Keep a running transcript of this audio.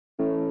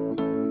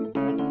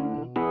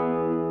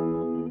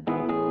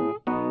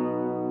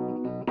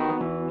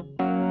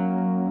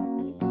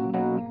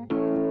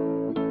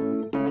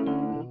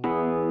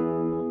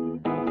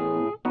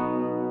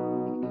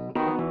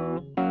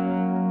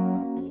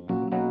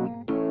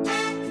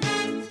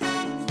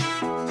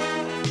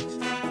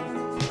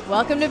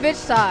Welcome to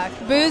Bitch Talk,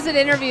 booze and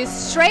interviews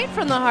straight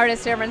from the heart of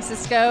San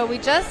Francisco. We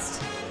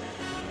just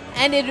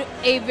ended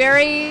a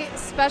very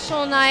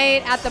special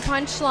night at the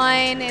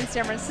Punchline in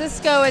San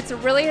Francisco. It's a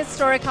really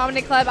historic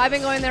comedy club. I've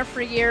been going there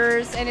for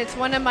years, and it's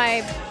one of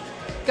my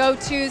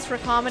go-tos for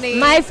comedy.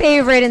 My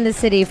favorite in the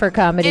city for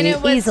comedy,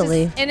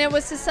 easily. And it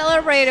was to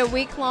celebrate a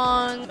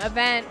week-long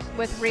event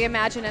with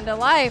Reimagine Into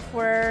Life,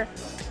 where,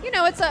 you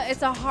know, it's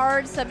a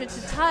hard subject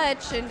to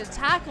touch and to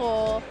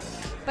tackle.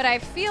 But I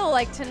feel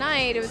like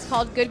tonight, it was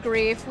called Good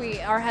Grief.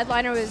 Our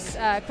headliner was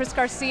Chris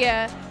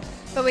Garcia,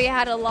 but we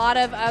had a lot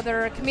of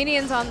other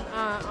comedians on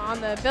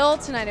the bill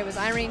tonight. It was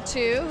Irene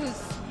Tu, who's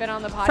been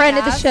on the podcast. Friend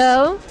of the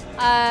show.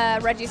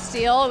 Reggie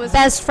Steele. It was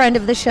best friend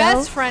of the show.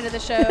 Best friend of the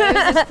show. It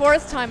was his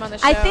fourth time on the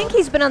show. I think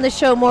he's been on the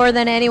show more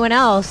than anyone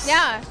else.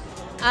 Yeah.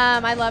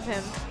 I love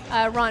him.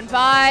 Ron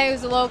Vai,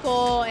 who's a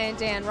local, and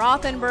Dan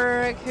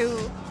Rothenberg, who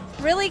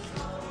really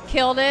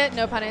killed it,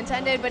 no pun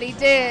intended, but he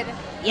did.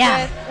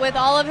 Yeah. With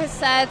all of his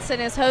sets and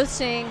his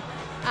hosting.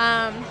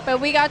 But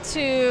we got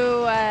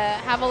to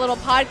have a little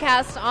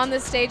podcast on the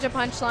stage of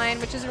Punchline,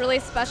 which is really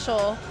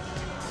special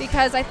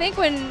because I think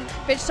when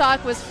Bitch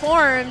Talk was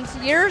formed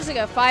years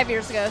ago, 5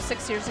 years ago,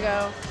 6 years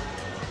ago,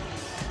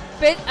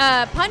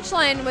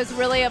 Punchline was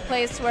really a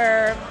place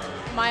where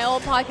my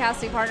old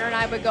podcasting partner and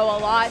I would go a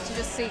lot to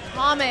just see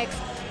comics.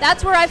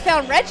 That's where I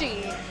found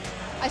Reggie.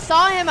 I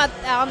saw him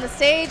on the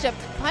stage at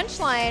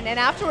Punchline, and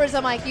afterwards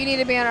I'm like, you need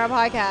to be on our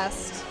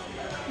podcast.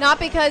 Not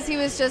because he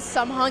was just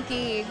some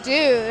hunky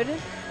dude.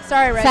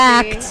 Sorry, Reggie.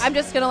 Fact. I'm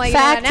just going to let you know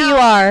Fact now. you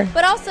are.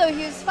 But also,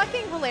 he was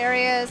fucking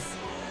hilarious,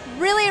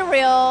 really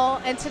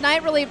real, and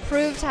tonight really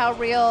proved how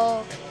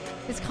real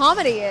his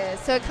comedy is.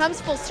 So it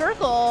comes full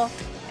circle.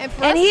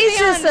 And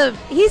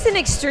he's an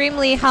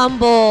extremely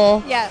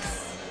humble,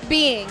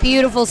 being,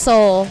 beautiful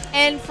soul.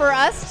 And for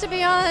us to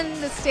be on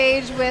the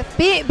stage with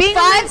being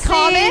five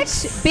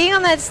comics, being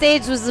on that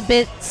stage was a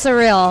bit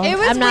surreal. It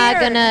was I'm not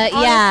weird, gonna.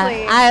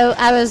 honestly. Yeah,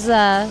 I was.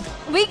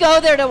 We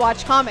go there to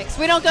watch comics.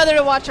 We don't go there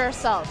to watch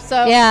ourselves.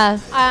 So yeah.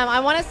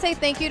 I want to say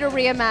thank you to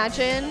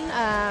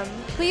Reimagine.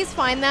 Please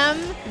find them.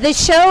 The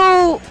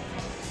show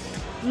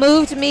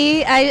moved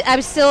me.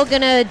 I'm still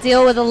going to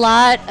deal with a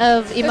lot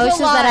of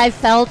emotions that I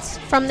felt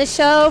from the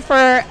show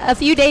for a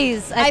few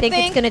days. I think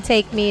it's going to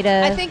take me to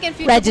register. I think in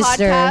future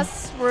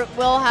podcasts,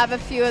 we'll have a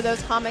few of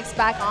those comics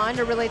back on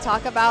to really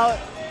talk about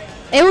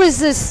it was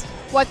this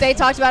what they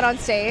talked about on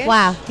stage.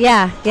 Wow.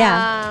 Yeah.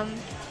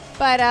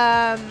 But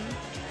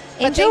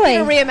enjoy. Thank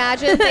you to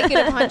Reimagine. Thank you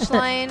to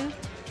Punchline.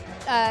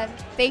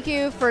 Thank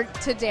you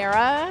to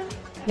Dara,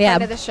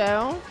 friend of the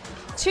show.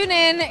 Tune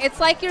in. It's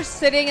like you're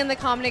sitting in the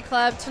comedy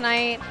club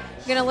tonight.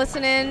 You're going to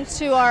listen in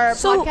to our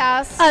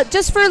podcast.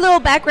 Just for a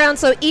little background,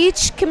 so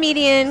each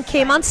comedian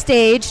came on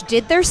stage,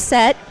 did their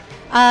set,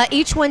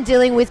 each one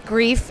dealing with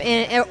grief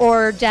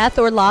or death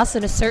or loss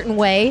in a certain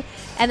way.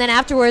 And then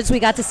afterwards, we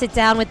got to sit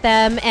down with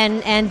them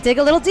and dig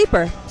a little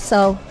deeper.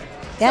 So,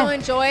 yeah. So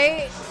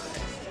enjoy.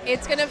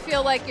 It's going to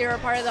feel like you're a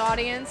part of the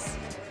audience.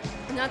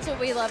 And that's what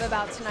we love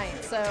about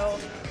tonight. So,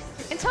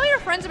 and tell your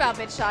friends about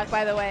Bitch Talk,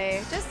 by the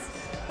way. Just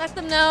let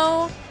them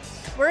know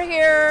we're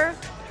here.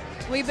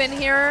 We've been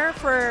here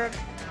for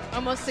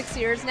almost 6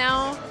 years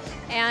now.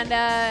 And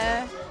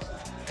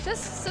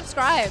just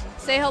subscribe.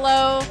 Say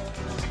hello.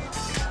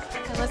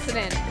 And listen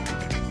in.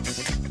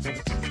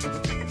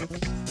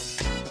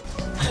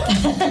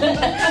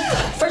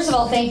 First of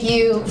all, thank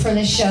you for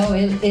this show.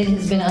 It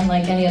has been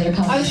unlike any other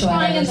comedy show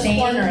I've ever seen.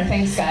 I was crying in the corner.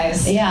 Thanks,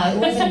 guys. Yeah, it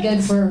wasn't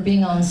good for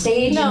being on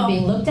stage and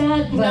being looked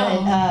at,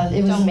 but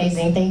it was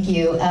amazing. Thank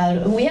you.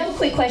 We have a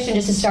quick question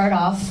just to start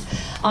off.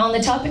 On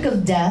the topic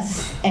of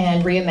death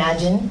and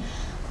Reimagine,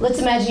 let's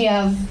imagine you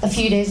have a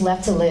few days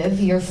left to live.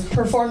 You're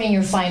performing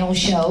your final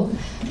show.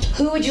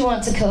 Who would you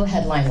want to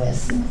co-headline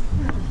with?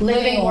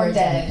 Living or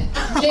dead?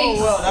 Jinx. Oh,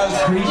 well, that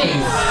was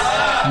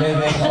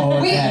Living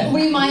or dead.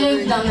 We might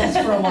have done this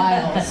for a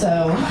while,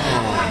 so.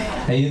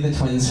 Are you the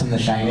twins from The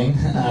Shining?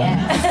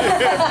 Yeah.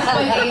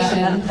 But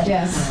Asian,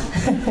 yes.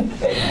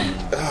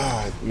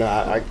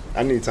 Nah,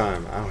 I need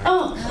time. I don't have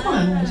Oh, come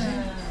on.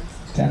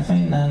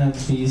 Definitely none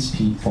of these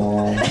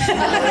people.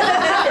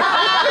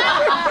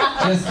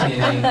 Just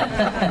kidding.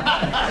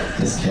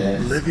 Just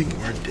kidding. Living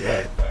or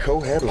dead?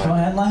 Co-headline.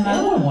 Co-headline?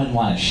 I wouldn't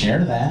want to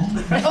share that.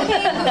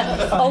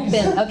 Okay.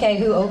 Open. Okay,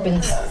 who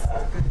opens?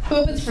 Who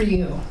opens for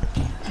you?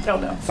 I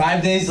don't know.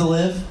 5 days to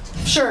live?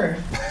 Sure.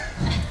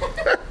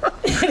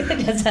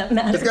 Does that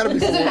matter? It's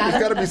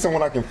gotta be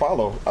someone I can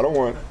follow. I don't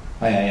want.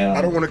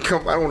 I don't want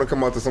to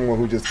come out to someone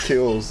who just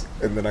kills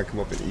and then I come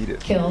up and eat it.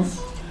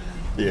 Kills.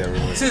 Yeah, really.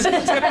 This is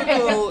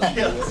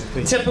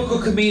typical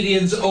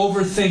comedians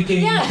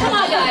overthinking. Yeah, come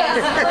on,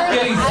 guys.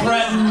 Getting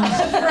threatened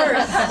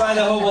by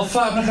the whole. Well,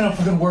 I'm not gonna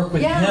fucking work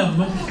with him.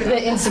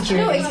 The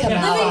insecurities come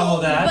Can't out.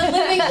 follow that. But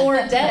living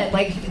or dead,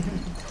 like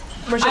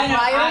Richard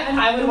Pryor.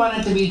 I would want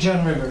it to be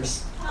Joan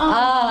Rivers.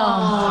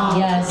 Oh,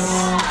 yes.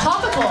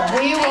 Topical.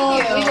 We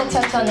will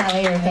touch on that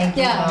later. Thank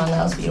you, Dawn.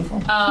 That was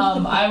beautiful.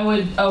 I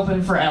would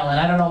open for Ellen.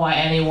 I don't know why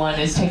anyone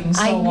is taking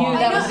so long. I knew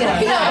that was going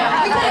to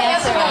happen. We could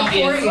answer that for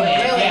you. Obviously,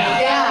 Really.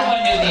 yeah.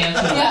 Everyone knew the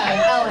answer.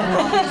 Yeah, Ellen.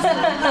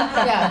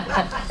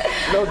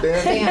 No,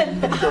 Dan.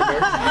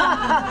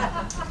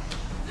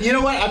 You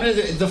know what?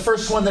 The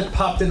first one that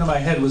popped into my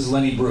head was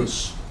Lenny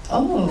Bruce.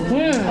 Oh,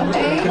 okay.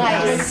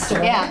 Nice.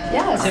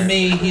 Yeah. To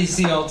me, he's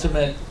the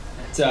ultimate,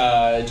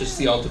 just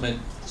the ultimate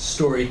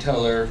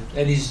storyteller,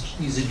 and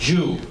he's a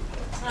Jew.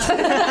 Keep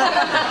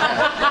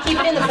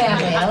it in the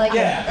family. I like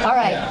it. All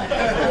right.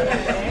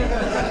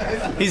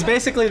 Yeah. He's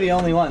basically the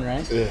only one,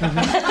 right? Yeah.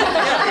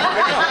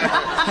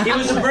 He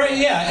was a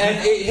and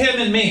him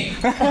and me.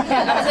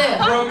 That's it.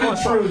 Broken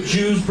through,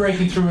 Jews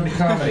breaking through into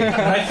comedy. And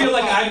I feel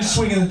like I'm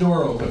swinging the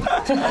door open.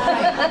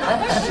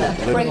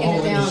 Breaking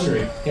it down.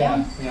 Industry.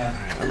 Yeah.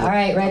 All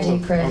right, Reggie,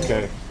 Chris.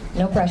 Okay.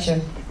 No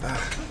pressure.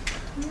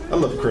 I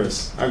love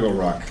Chris. I go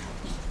Rock.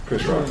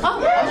 Chris Rock. Oh,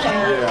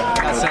 okay. Yeah.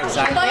 That's so I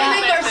exciting. thought you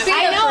meant Garcia. I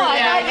know. I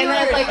thought you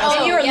were like,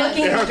 oh, you were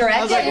looking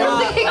direct. like, You were wow.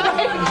 looking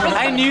right.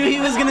 I knew he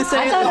was gonna say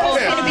I it. thought it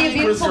was going to be a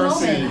Chris beautiful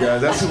Garcia, you moment.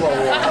 guys. That's who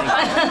I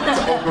want.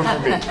 It's open for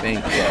me.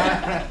 Thank you.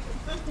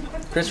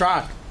 Chris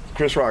Rock.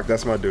 Chris Rock,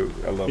 that's my dude.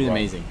 I love He's Rock.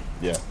 amazing.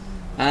 Yeah.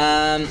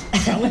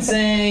 I would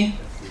say,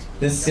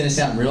 this is going to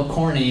sound real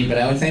corny, but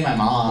I would say my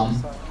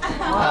mom.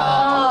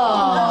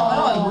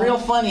 Oh. Real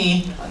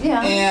funny.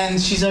 Yeah.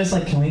 And she's always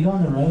like, can we go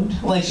on the road?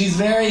 Like, she's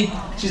very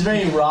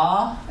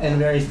raw and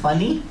very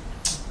funny.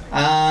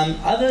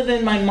 Other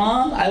than my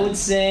mom, I would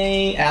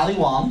say Ali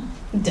Wong.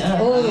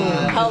 Hello.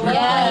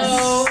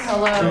 Yes.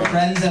 We're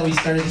friends that we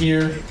started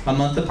here a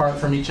month apart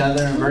from each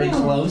other and very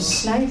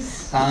close.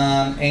 Nice.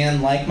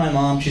 And like my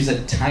mom, she's a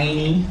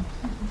tiny,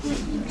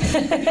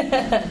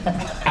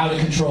 out of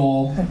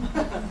control,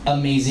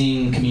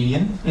 amazing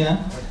comedian, you know?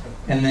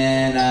 And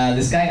then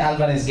this guy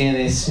Alvarez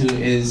Guedes, who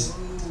is,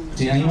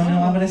 do anyone know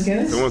Alvarez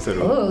Guedes? Someone said,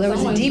 Oh, there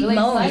was a deep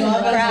moan in the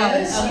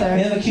crowd.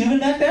 You have a Cuban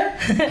back there?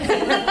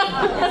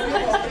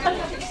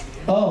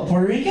 Oh,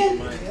 Puerto Rican?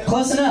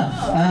 Close enough.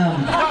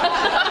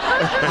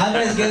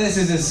 Alvarez Guedes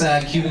is this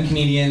Cuban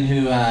comedian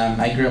who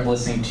I grew up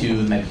listening to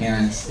with my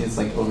parents. It's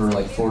like over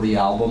 40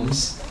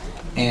 albums.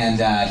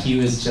 And he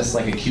was just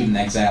like a Cuban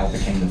exile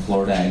that came to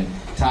Florida and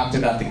talked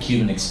about the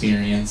Cuban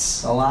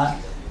experience a lot.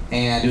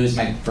 And it was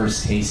my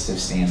first taste of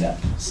stand-up.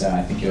 So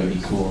I think it would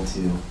be cool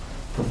to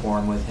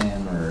perform with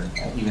him or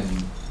even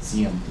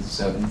see him because he's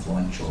so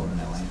influential in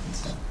my life and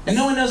stuff. And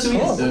no one knows who he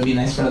is, so it would be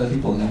nice for other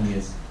people to know who he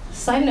is.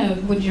 Side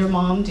note, would your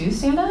mom do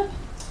stand-up?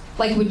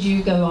 Like, would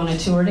you go on a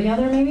tour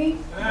together, maybe?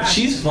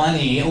 She's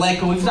funny.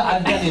 Like, I've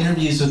done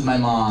interviews with my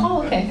mom.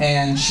 Oh, okay.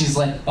 And she's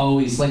like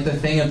always, like the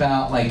thing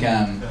about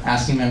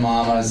asking my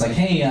mom, I was like,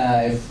 hey,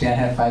 if Dad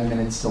had 5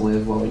 minutes to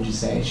live, what would you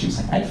say? She was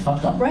like, I'd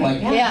fuck them. Right,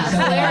 Like, yeah. she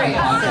said that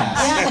on the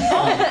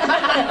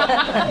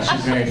podcast.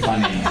 She's very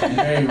funny and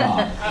very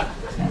raw.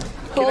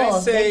 Can I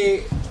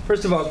say,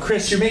 first of all,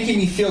 Chris, you're making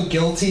me feel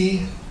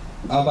guilty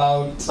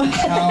about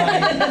how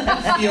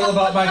I feel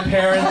about my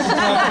parents and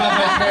talk about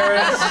my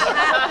parents.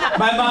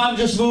 My mom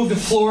just moved to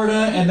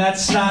Florida, and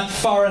that's not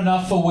far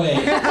enough away.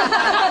 Do you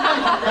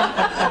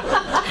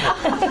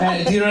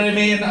know what I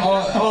mean?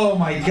 Oh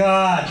my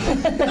God.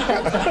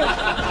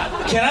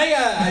 Can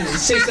I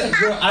say something?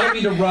 I don't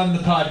need to run the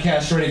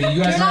podcast or anything.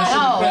 You guys are asking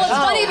me Well, it's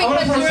questions. funny I wanna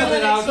because throw you're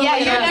something out. Yeah,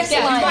 you're next in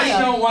If you line. guys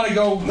don't want to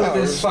go with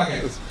this, fuck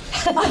it.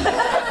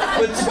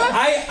 But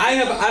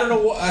I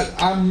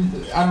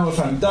don't know if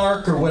I'm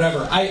dark or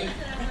whatever.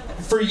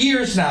 For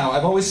years now,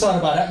 I've always thought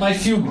about at my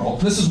funeral.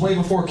 This is way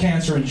before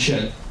cancer and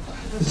shit.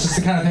 It's just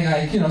the kind of thing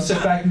I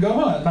sit back and go,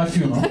 oh, at my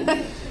funeral.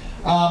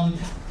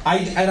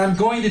 I'm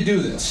going to do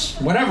this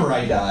whenever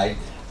I die.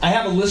 I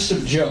have a list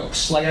of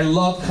jokes. Like, I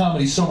love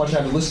comedy so much.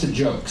 I have a list of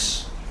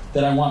jokes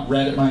that I want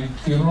read at my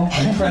funeral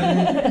and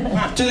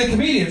credited to the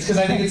comedians because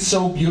I think it's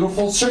so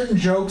beautiful. Certain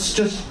jokes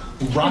just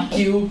rock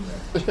you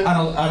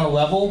on a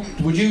level.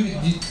 Would you?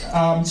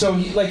 So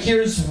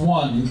here's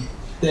one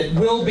that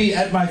will be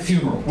at my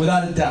funeral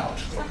without a doubt.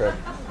 Okay.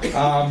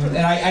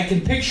 And I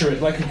can picture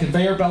it like a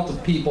conveyor belt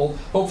of people.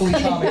 Hopefully,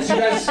 comics. You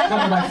guys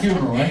come to my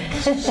funeral, right?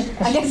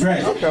 I guess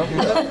Great.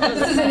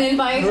 this is an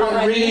invite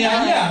already. Reading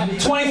out, yeah,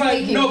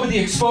 25. No, but the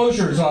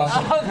exposure is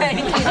awesome. Oh, thank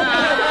you.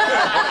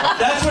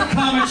 That's what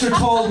comics are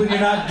told when you're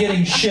not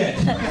getting shit.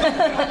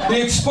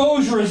 The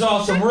exposure is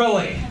awesome,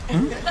 really.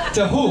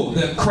 To who?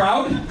 The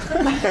crowd?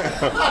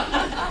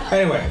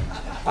 Anyway,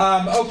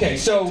 okay,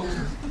 so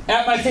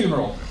at my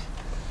funeral,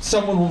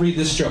 someone will read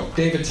this joke.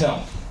 David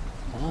Tell.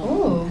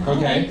 Ooh.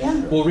 Okay,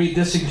 we'll read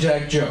this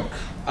exact joke,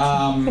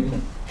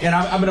 and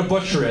I'm going to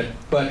butcher it.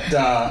 But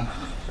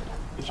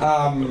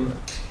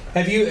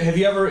have you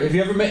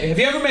ever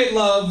made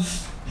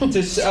love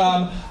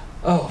to?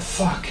 Oh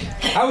fuck!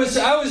 I was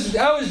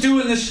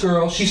doing this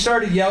girl. She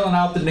started yelling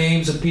out the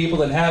names of people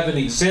that haven't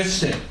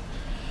existed.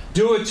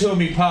 Do it to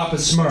me, Papa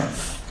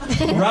Smurf.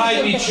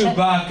 Ride me,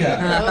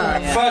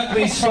 Chewbacca. Fuck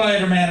me,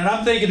 Spider-Man. And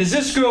I'm thinking, is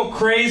this girl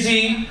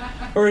crazy,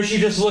 or is she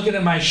just looking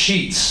at my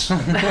sheets?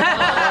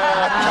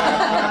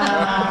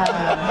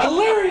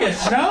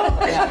 Hilarious, no?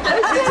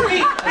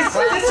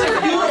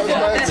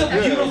 It's a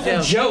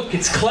beautiful joke.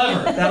 It's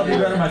clever. That'll be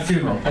read at my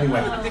funeral.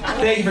 Anyway,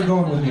 thank you for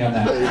going with me on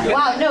that.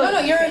 Wow, No,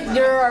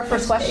 you're our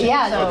first question.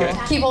 Yeah, so okay.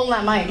 keep holding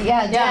that mic.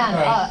 Yeah,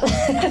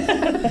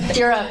 Dan.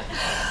 You're up.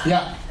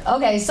 Yeah.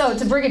 Okay, so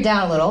to bring it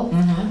down a little,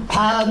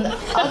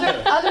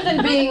 other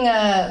than being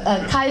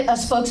a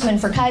spokesman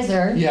for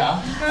Kaiser,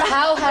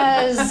 how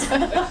has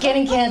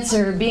getting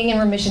cancer, being in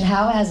remission,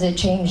 how has it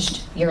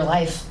changed your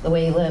life, the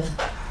way you live?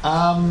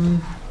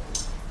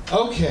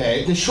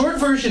 Okay, the short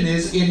version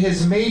is it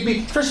has made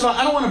me. First of all,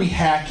 I don't want to be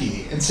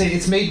hacky and say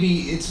it's made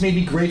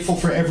me grateful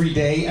for every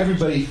day.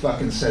 Everybody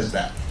fucking says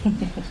that.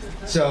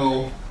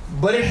 So,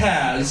 but it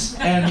has.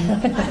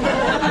 And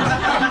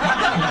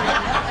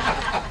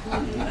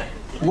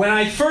when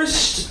I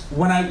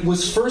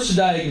was first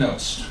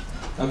diagnosed,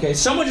 okay,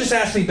 someone just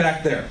asked me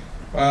back there.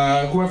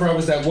 Whoever I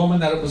was, that woman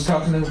that was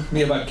talking to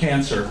me about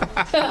cancer.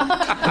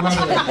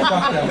 Whoever the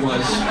fuck that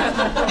was.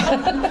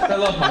 I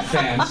love my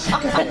fans.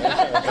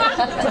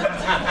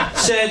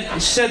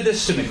 Said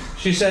this to me.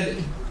 She said,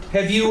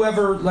 "Have you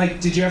ever,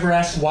 did you ever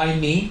ask why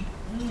me?"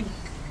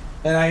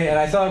 And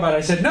I thought about it.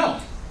 I said, "No,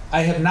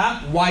 I have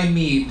not why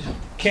me'd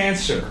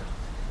cancer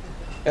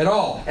at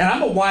all. And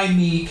I'm a why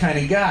me kind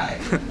of guy.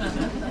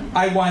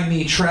 I why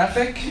me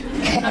traffic.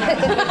 Seriously,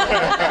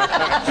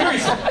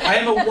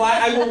 I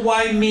will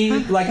why me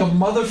like a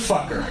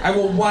motherfucker. I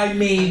will why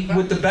me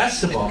with the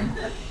best of them.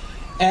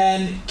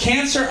 And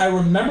cancer, I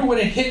remember when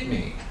it hit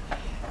me,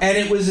 and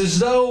it was as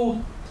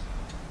though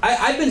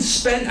I've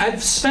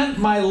spent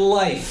my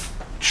life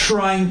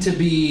trying to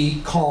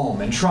be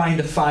calm and trying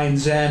to find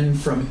Zen,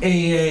 from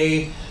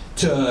AA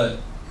to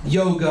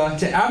yoga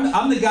to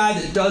I'm the guy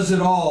that does it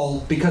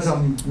all because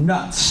I'm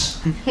nuts.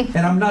 And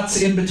I'm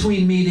nuts in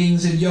between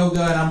meetings and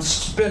yoga, and I'm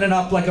spinning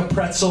up like a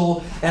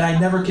pretzel, and I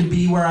never can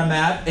be where I'm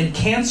at. And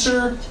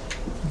cancer,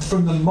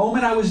 from the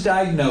moment I was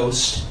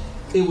diagnosed,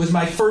 it was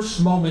my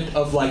first moment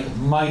of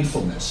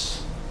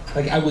mindfulness.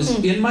 I was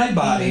in my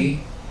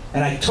body,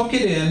 and I took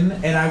it in,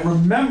 and I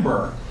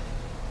remember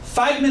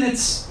 5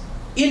 minutes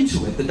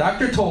into it, the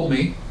doctor told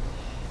me,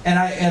 and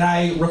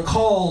I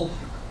recall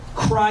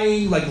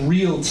crying like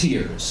real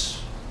tears.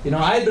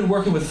 I had been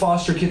working with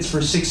foster kids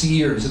for 6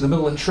 years in the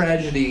middle of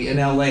tragedy in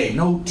LA.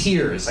 No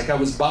tears. I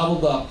was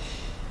bottled up,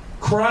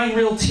 crying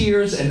real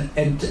tears and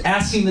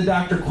asking the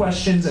doctor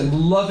questions and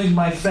loving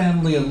my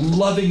family and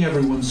loving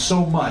everyone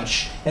so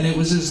much. And it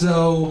was as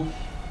though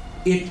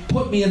it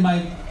put me in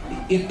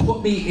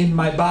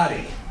my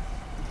body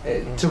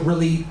to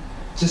really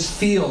just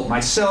feel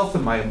myself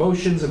and my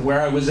emotions and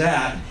where I was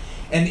at.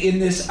 And in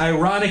this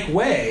ironic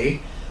way,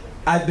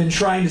 I've been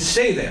trying to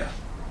stay there.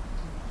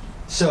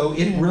 So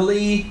it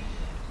really,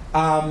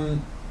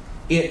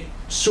 it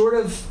sort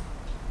of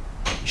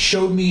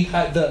showed me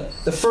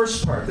the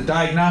first part, the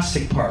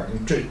diagnostic part,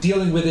 and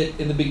dealing with it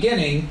in the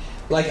beginning.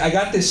 I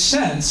got this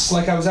sense,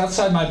 I was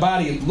outside my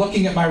body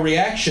looking at my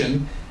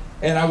reaction,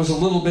 and I was a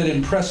little bit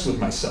impressed with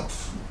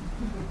myself.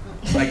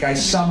 I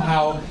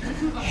somehow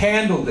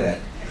handled it.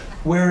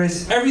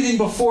 Whereas everything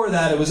before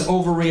that, it was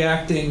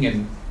overreacting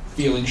and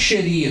feeling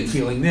shitty and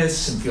feeling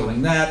this and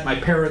feeling that. My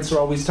parents were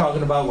always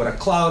talking about what a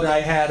cloud I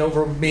had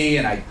over me,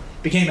 and I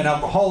became an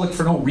alcoholic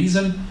for no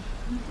reason.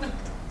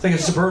 It's like a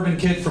suburban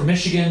kid from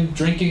Michigan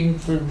drinking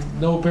for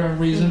no apparent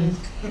reason.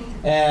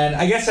 And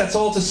I guess that's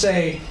all to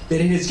say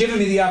that it has given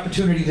me the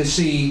opportunity to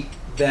see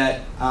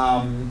that,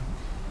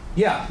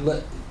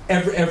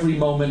 every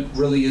moment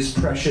really is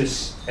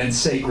precious and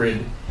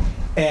sacred.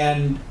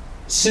 And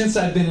since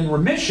I've been in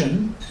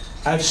remission,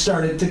 I've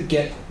started to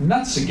get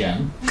nuts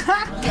again.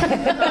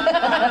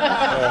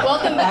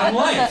 Welcome back. On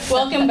life.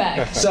 Welcome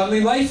back. Suddenly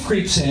life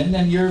creeps in,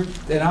 and you're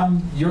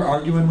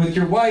arguing with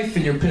your wife,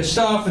 and you're pissed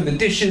off, and the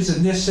dishes,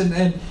 and this,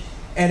 and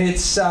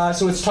it's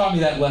so it's taught me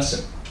that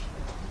lesson.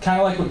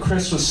 Kind of like what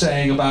Chris was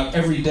saying about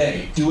every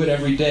day, do it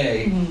every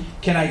day. Mm-hmm.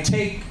 Can I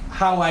take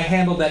how I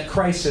handled that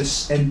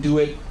crisis and do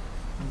it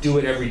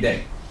every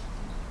day?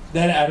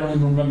 Then I don't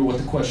even remember what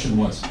the question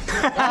was. It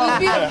was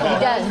beautiful.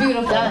 Yeah, it's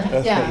beautiful.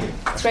 Yeah,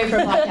 it's great for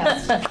a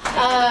podcast.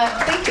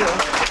 Thank you.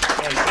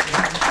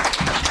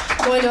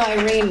 Going to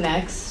Irene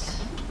next.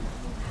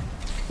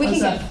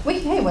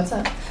 Hey, what's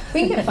up? We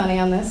can get funny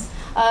on this.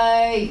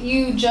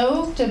 You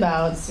joked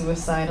about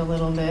suicide a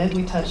little bit.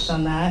 We touched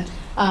on that.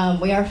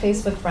 We are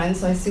Facebook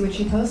friends, so I see what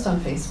you post on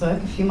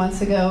Facebook. A few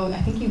months ago,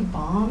 I think you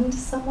bombed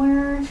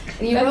somewhere. And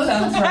you that wrote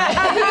sounds right.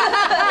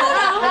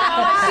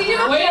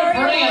 Way to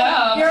bring it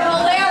up. You're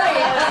hilarious.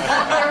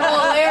 You're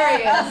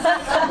hilarious.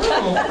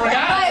 Ooh,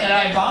 forgot that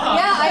I bombed.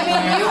 Yeah, I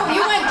mean,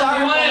 you went dark.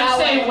 You wanted to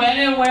say when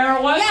and where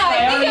it was? Yeah,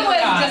 I think it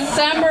was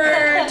December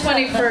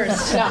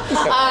 21st. No,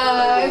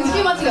 it was a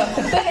few months ago.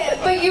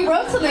 But you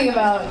wrote something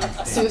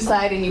about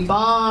suicide, and you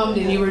bombed,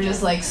 and you were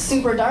just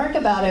super dark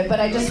about it. But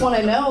I just want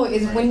to know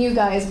is when you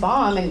guys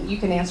bomb, and you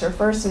can answer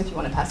first, and if you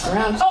want to pass it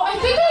around. Oh, I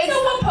think I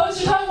know what post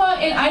you're talking about,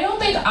 and I don't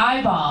think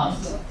I bombed.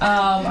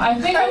 I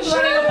think I was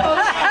running a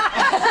post.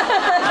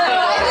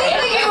 I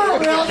think you were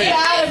real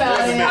sad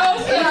about it. You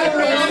were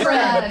real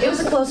sad. It was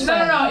a close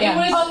friend. No.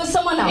 Yeah. It was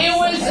someone else.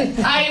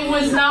 I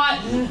was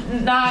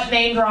not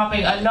name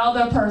dropping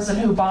another person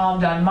who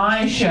bombed on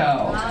my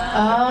show.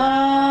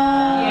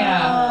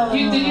 Yeah.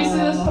 Did you see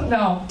this?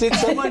 No. Did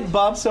someone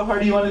bomb so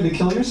hard you wanted to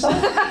kill yourself?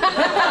 No.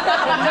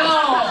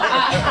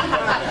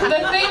 The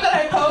thing that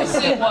I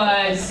posted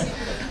was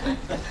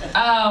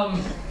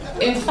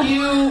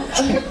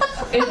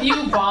if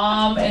you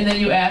bomb and then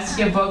you ask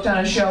to get booked on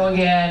a show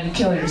again,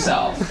 kill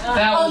yourself.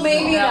 That was what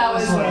it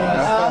was.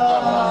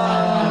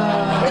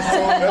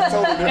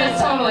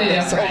 It's totally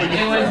different.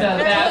 It was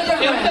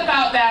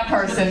about that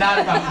person, not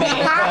about me.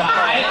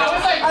 I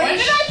was like, when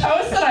did I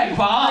post that I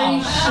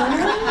bombed?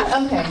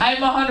 Okay. I'm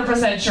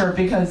 100% sure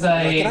because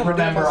I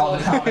remember all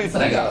the comments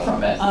that I got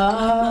from it.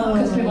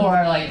 Because people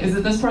were like, is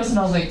it this person?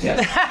 I was like,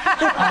 yes.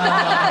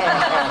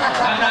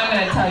 I'm not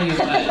going to tell you,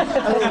 but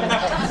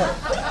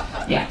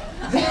yeah.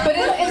 But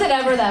is it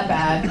ever that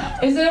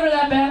bad? Is it ever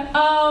that bad?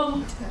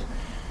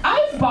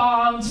 I've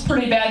bombed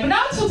pretty bad, but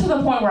not to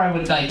the point where I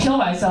would like kill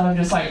myself. I'm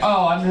just like,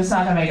 oh, I'm just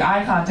not gonna make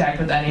eye contact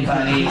with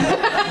anybody, and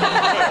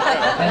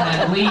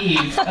then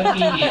leave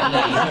immediately.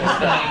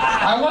 Like,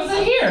 I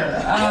wasn't here.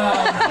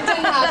 It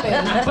didn't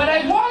happen. But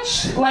I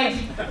watched like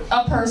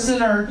a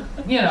person, or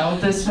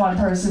this one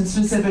person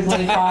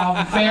specifically,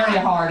 bomb very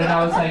hard, and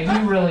I was like,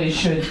 you really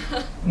should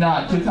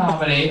not do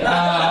comedy.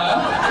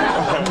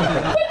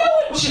 But no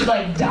one should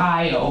like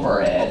die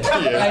over it.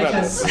 I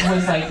just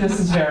was like, this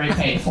is very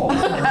painful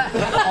for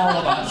all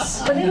of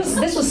us. But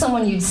this was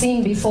someone you'd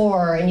seen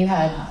before and you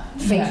had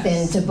faith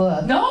in to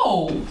book.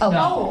 No.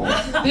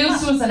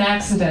 This was an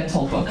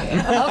accidental booking.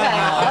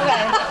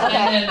 Okay.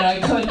 And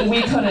then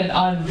we couldn't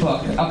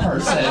unbook a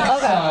person,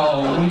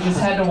 so we just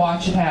had to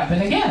watch it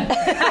happen again.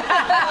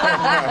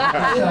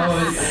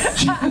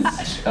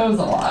 So it was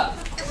a lot.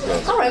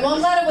 All right, well,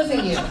 I'm glad it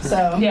wasn't you.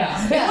 So yeah,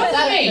 it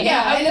wasn't me.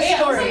 Yeah, end of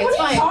story. Like, it's what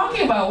are you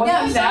talking about?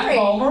 Wasn't that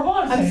vulnerable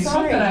on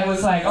Facebook? And I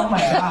was like, oh my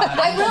god.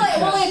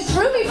 It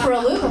threw me for a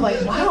loop. I'm like,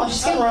 wow,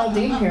 she's getting real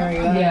deep here. You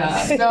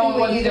guys. Yeah,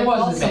 no, it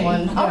wasn't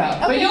me. All right,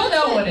 but you'll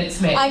know when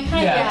it's me. I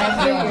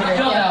figured.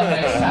 You'll know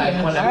next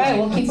time. All right,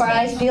 we'll keep our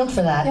eyes peeled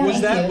for that. Was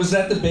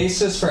that the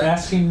basis for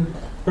asking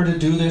her to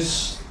do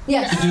this?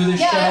 Yes. To do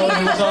this show,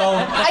 it was all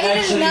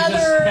actually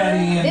just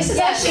petty. This is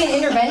actually an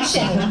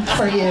intervention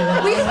for you.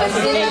 We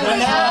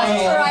specifically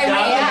asked for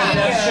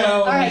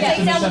Irene. All right,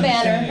 take down the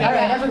banner. All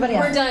right, everybody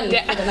else. We're done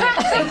for the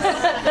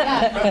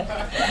night.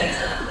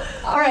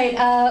 All right,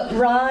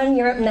 Ron,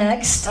 you're up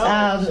next.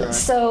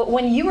 So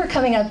when you were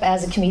coming up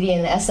as a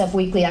comedian, SF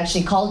Weekly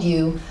actually called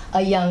you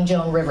a young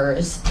Joan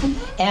Rivers.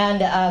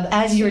 And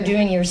as you were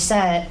doing your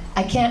set,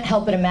 I can't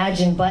help but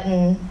imagine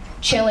Button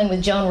chilling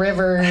with Joan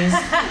Rivers,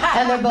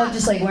 and they're both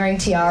just like wearing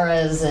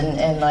tiaras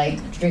and like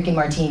drinking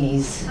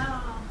martinis.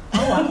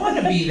 Oh, I want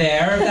to be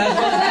there. That's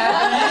what's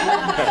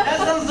happening. That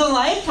sounds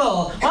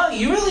delightful. Wow,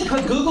 you really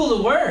put Google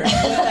to work with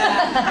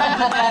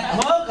that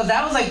quote, because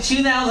that was like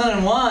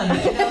 2001.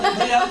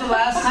 That was the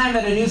last time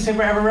that a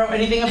newspaper ever wrote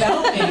anything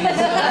about me.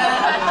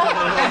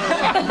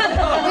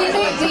 We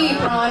dig deep,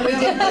 Ron. We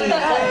dig deep.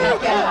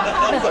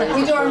 Yeah.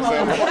 We do our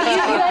homework. You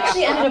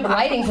actually ended up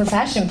writing for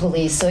Fashion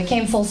Police, so it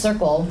came full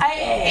circle.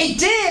 It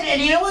did,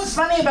 and you know what's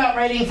funny about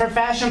writing for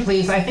Fashion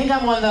Police? I think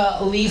I'm one of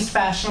the least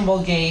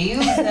fashionable gays.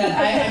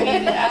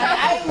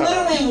 I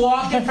literally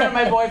walk in front of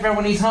my boyfriend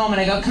when he's home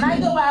and I go, can I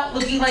go out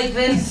looking like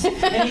this?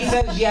 And he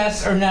says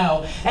yes or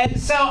no. And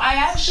so I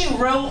actually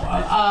wrote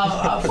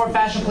for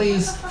Fashion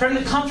Police from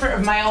the comfort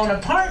of my own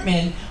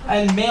apartment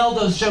and mailed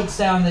those jokes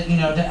down to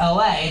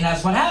LA, and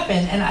that's what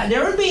happened. And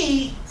there would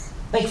be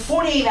like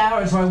 48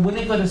 hours where I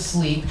wouldn't go to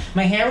sleep.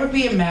 My hair would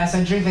be a mess.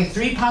 I'd drink like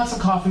 3 pots of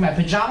coffee. My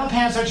pajama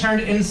pants are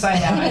turned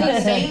inside out. I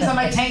got stains on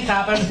my tank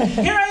top. And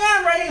here I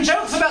am writing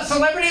jokes about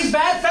celebrities'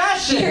 bad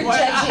fashion. Where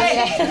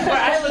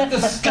I look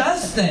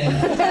disgusting.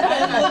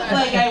 I look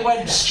like I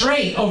went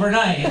straight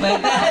overnight. Like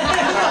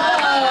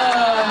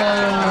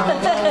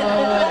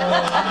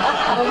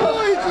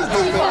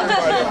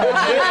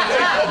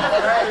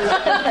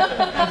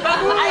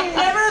I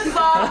never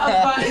thought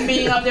of Button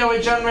being up there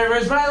with Joan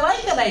Rivers, but I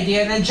like that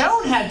idea. And then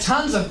Joan had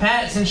tons of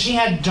pets, and she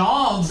had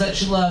dogs that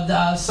she loved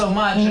so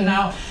much. And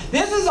now,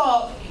 this is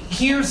all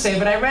hearsay,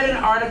 but I read an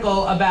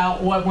article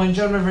about when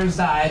Joan Rivers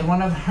died.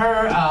 One of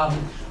her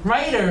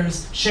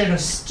writers shared a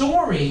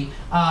story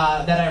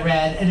that I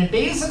read, and it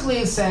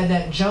basically said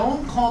that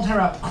Joan called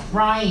her up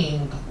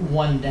crying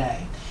one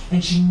day.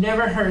 And she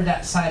never heard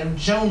that side of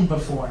Joan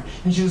before.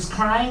 And she was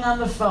crying on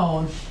the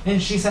phone, and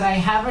she said, I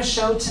have a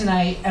show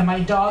tonight, and my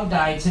dog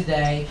died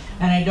today,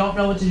 and I don't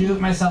know what to do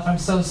with myself. I'm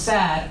so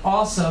sad.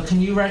 Also,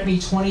 can you write me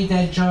 20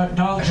 dead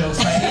dog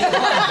jokes by 8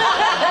 o'clock?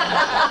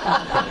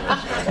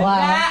 Wow.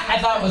 That I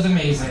thought was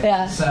amazing.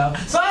 Yeah. So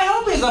I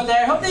hope he's up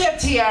there. I hope they have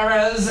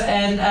tiaras,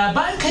 and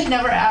Button could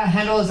never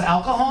handle his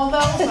alcohol,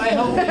 though, so I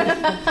hope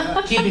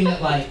he's keeping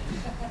it light.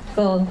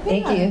 Cool.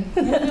 Thank you.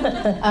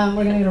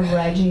 We're going to go to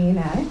Reggie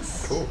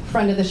next. Cool.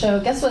 Friend of the show.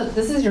 Guess what?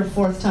 This is your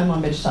 4th time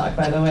on Bitch Talk,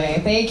 by the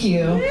way. Thank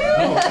you.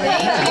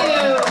 Thank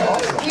you.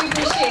 Awesome. We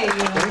appreciate you.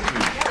 Thank you.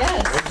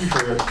 Yes. Thank you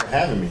for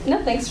having me.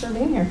 No, thanks for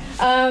being here.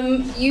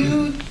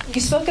 You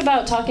spoke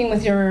about talking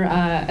with your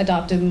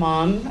adoptive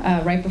mom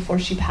right before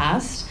she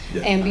passed.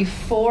 Yeah. And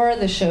before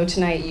the show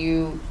tonight,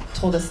 you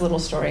told us a little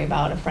story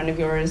about a friend of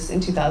yours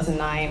in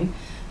 2009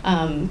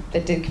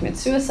 that did commit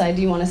suicide.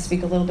 Do you want to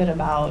speak a little bit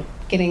about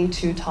getting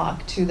to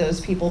talk to those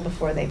people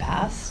before they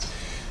passed?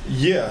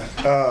 Yeah.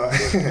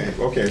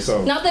 Okay,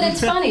 so. Not that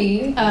it's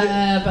funny,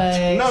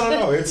 but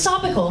No. It's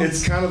topical.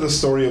 It's kind of the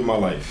story of my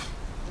life.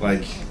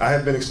 Like, I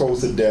have been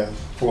exposed to death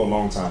for a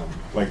long time.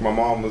 Like, my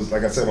mom was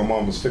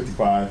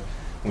 55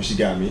 when she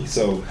got me.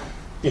 So,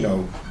 by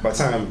the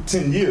time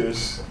 10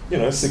 years,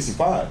 it's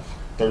 65.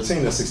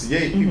 13, that's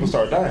 68, people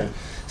start dying.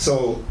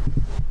 So,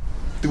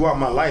 throughout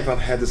my life, I've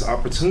had this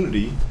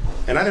opportunity,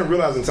 and I didn't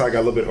realize until I got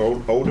a little bit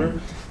older,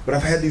 but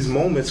I've had these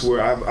moments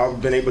where I've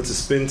been able to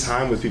spend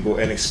time with people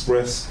and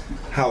express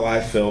how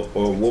I felt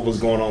or what was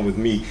going on with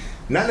me,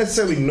 not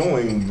necessarily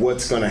knowing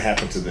what's going to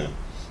happen to them.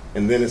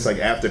 And then it's like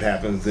after it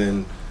happens,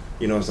 then,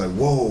 it's like,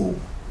 whoa,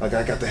 like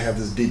I got to have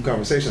this deep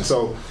conversation.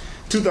 So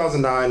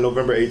 2009,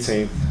 November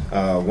 18th,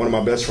 one of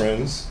my best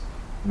friends,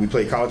 we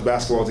played college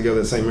basketball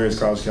together at St. Mary's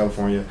College,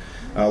 California.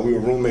 We were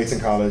roommates in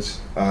college.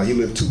 He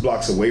lived 2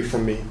 blocks away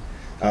from me.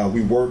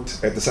 We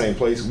worked at the same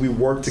place. We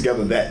worked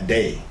together that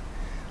day.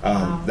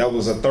 Wow. That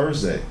was a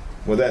Thursday.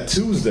 Well, that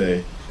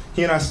Tuesday,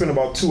 he and I spent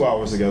about 2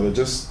 hours together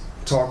just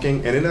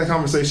talking. And in that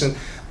conversation,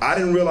 I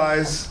didn't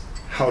realize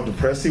how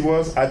depressed he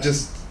was. I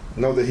just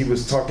know that he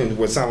was talking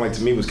what sounded like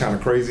to me was kind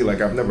of crazy, like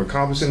I've never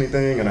accomplished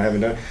anything and I haven't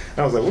done. And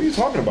I was like, what are you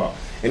talking about?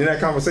 And in that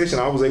conversation,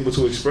 I was able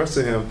to express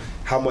to him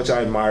how much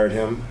I admired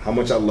him, how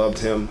much I loved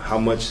him, how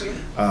much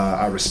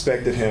I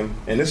respected him.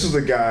 And this was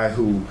a guy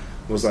who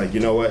was like, you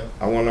know what?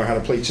 I want to learn how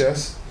to play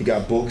chess. He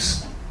got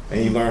books, and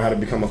he learned how to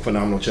become a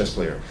phenomenal chess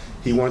player.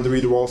 He wanted to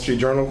read the Wall Street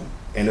Journal,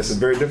 and it's a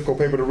very difficult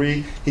paper to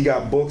read. He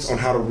got books on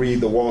how to read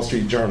the Wall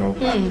Street Journal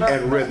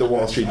and read the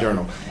Wall Street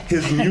Journal.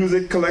 His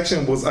music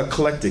collection was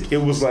eclectic. It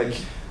was like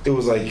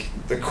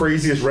the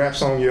craziest rap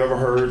song you ever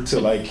heard to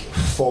like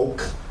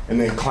folk, and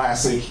then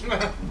classic,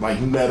 like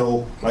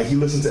metal. Like he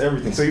listened to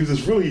everything. So he was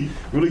this really,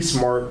 really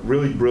smart,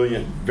 really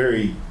brilliant,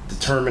 very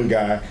determined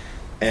guy.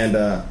 And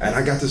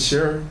I got to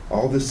share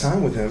all this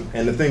time with him.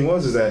 And the thing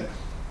was that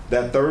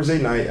Thursday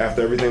night,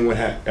 after everything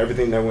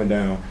that went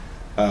down,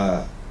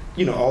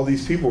 all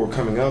these people were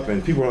coming up,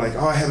 and people were like,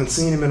 oh, I haven't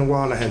seen him in a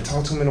while, and I hadn't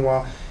talked to him in a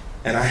while.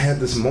 And I had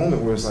this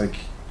moment where it's like,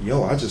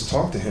 yo, I just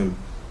talked to him.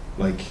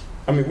 Like,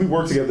 I mean, we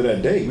worked together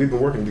that day. We've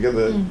been working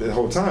together the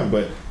whole time.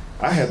 But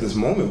I had this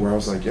moment where I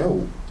was like,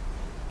 yo,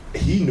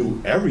 he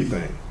knew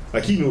everything.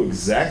 Like, he knew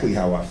exactly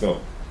how I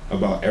felt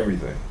about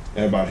everything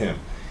and about him.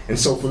 And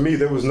so for me,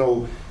 there was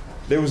not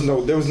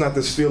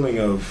this feeling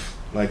of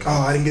like, oh,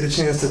 I didn't get a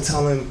chance to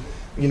tell him,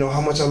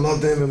 how much I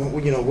loved him and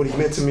what he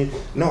meant to me.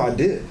 No, I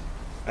did.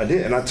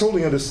 And I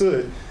totally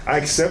understood. I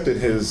accepted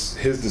his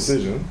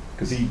decision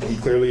because he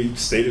clearly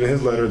stated in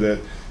his letter that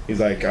he's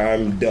like,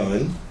 I'm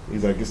done.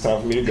 He's like, it's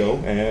time for me to go,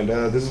 and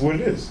this is what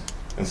it is.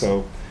 And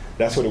so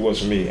that's what it was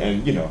for me,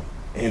 and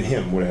and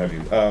him, what have you.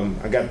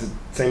 I got the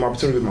same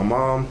opportunity with my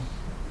mom.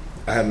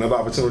 I had another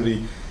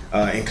opportunity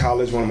in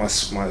college. One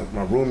of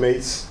my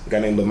roommates, a guy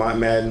named Lamont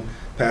Madden,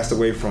 passed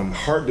away from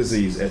heart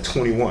disease at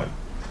 21.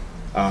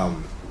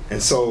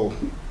 And so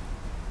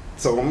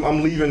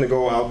I'm leaving to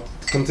go out,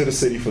 come to the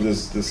city for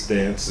this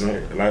dance.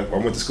 And I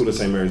went to school at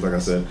St. Mary's, like I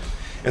said.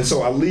 And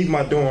so I leave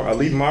my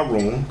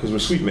room, because we're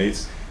suite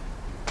mates.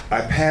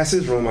 I pass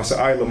his room. I said,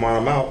 all right,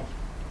 Lamont, I'm out.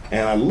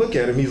 And I look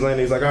at him. He's laying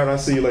there. He's like, all right, I'll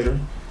see you later.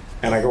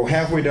 And I go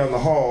halfway down the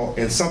hall,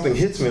 and something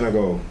hits me, and I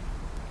go,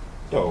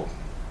 yo,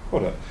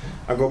 hold up.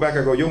 I go back.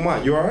 I go, yo,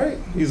 Mont, you all right?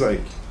 He's like,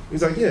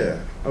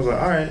 yeah. I was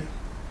like, all right,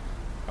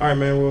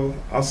 man. Well,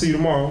 I'll see you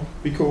tomorrow.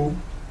 Be cool.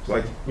 It's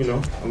like,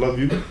 I love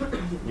you.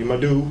 You my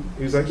dude.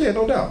 He was like, yeah,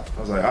 no doubt.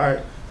 I was like, all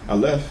right. I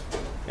left,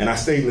 and I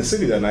stayed in the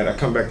city that night. I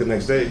come back the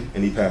next day,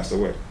 and he passed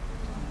away.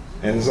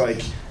 And it's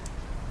like,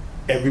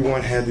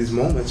 everyone had these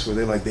moments where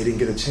they didn't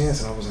get a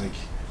chance, and I was like,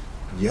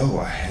 yo,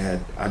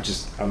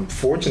 I'm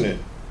fortunate.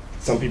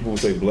 Some people would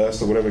say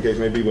blessed or whatever the case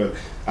may be, but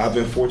I've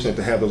been fortunate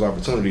to have those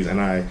opportunities,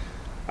 and I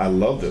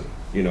love them.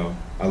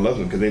 I love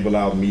them because they've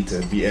allowed me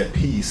to be at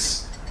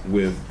peace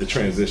with the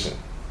transition,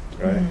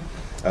 right?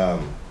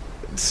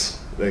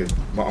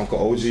 My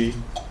Uncle OG,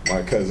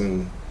 my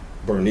cousin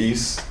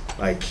Bernice,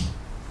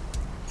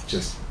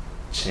 just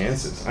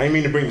chances. I didn't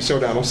mean to bring the show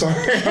down. I'm sorry.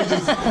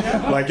 That's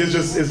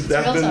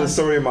been the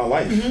story of my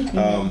life.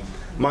 And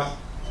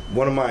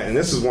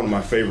this is one of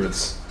my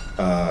favorites.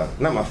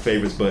 Not my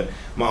favorites, but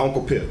my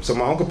Uncle Pip. So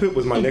my Uncle Pip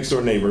was my next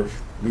door neighbor.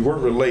 We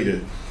weren't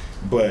related,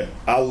 but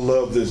I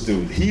love this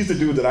dude. He's the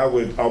dude that I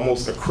would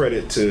almost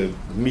accredit to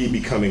me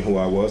becoming who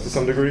I was to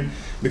some degree,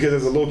 because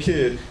as a little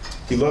kid,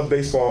 he loved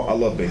baseball. I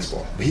love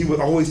baseball. But he would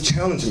always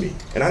challenge me,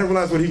 and I didn't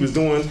realize what he was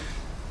doing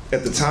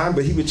at the time,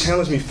 but he would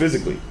challenge me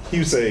physically. He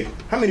would say,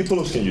 how many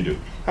pull-ups can you do?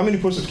 How many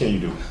push-ups can you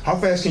do? How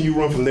fast can you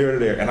run from there to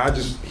there? And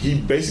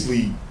he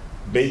basically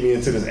made me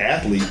into this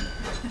athlete.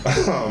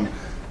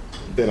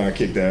 Then I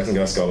kicked ass and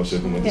got a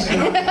scholarship and went to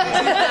school.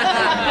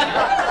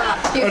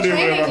 He was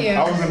training you.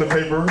 I was in the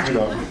paper,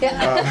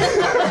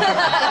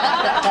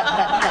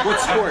 What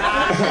sport?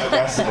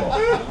 Basketball.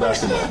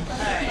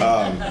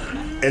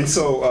 And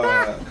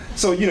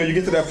so you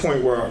get to that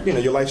point where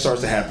your life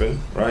starts to happen,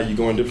 right? You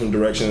go in different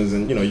directions,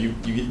 and you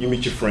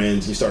meet your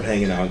friends, and you start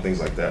hanging out and things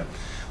like that.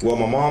 Well,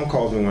 my mom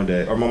calls me one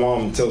day, or my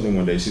mom tells me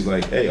one day, she's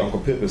like, hey, Uncle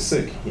Pip is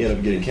sick. He ended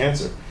up getting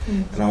cancer.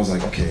 And I was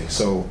like, okay.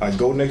 So I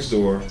go next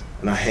door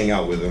and I hang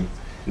out with him.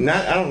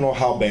 I don't know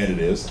how bad it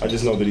is. I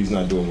just know that he's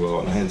not doing well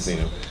and I hadn't seen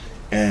him.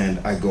 And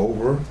I go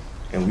over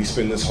and we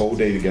spend this whole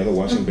day together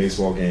watching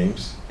baseball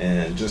games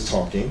and just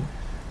talking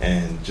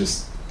and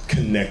just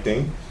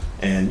connecting.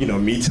 And,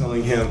 me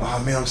telling him,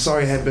 oh man, I'm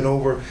sorry I hadn't been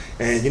over.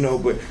 And,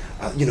 but,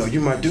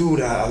 you're my dude.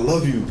 I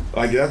love you.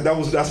 Like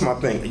that's my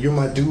thing. You're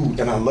my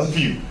dude and I love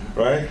you.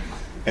 Right?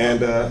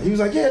 And he was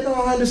like, yeah, no,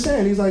 I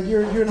understand. He's like,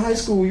 you're in high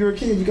school, you're a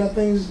kid, you got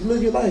things,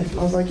 live your life. And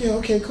I was like, yeah,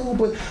 okay, cool,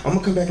 but I'm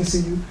gonna come back and see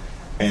you.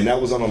 And that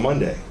was on a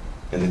Monday.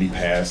 And then he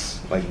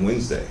passed like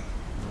Wednesday.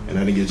 And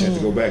I didn't get a chance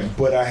to go back.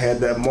 But I had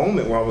that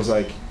moment where I was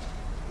like,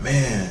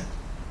 man,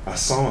 I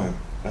saw him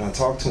and I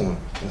talked to him.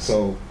 And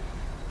so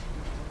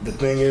the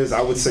thing is,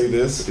 I would say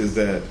this, is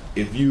that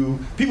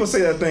people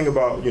say that thing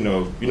about,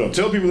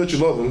 tell people that you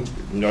love them,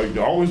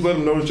 you always let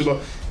them know that you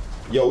love.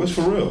 Yo, it's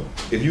for real.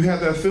 If you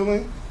have that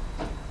feeling,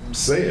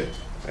 say it.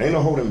 Ain't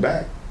no holding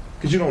back,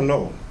 because you don't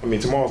know. I mean,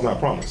 tomorrow's not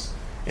promised.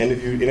 And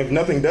if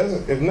nothing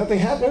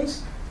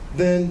happens,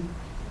 then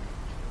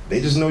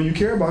they just know you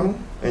care about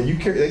them, and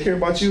they care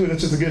about you, and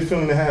it's just a good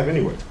feeling to have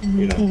anyway.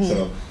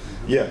 So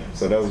yeah.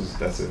 So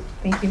that's it.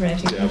 Thank you,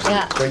 Reggie.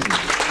 Yeah. Thank you.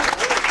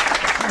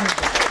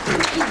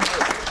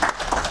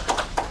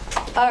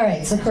 All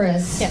right, so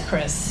Chris. Yeah,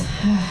 Chris.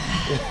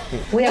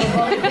 We have a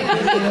bone to pick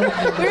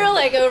with you. We were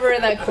like over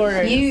in that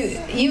corner.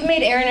 You've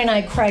made Aaron and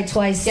I cry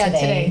twice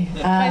today.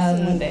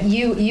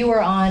 You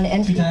were on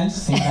NPR. 2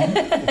 times? Same time?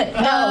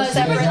 No,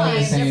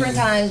 different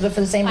times, but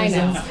for the same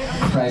reasons.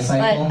 Cry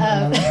cycle?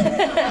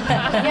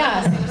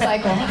 Yeah, same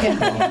cycle.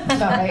 Yeah,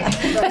 about right.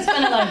 We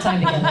spent a lot of time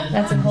together.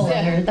 That's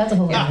a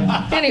whole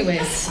other.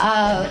 Anyways.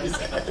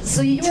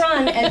 So you were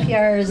on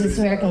NPR's This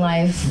American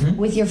Life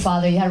with your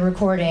father. You had a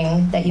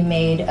recording that you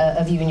made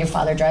of you and your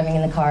father driving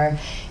in the car.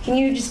 Can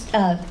you just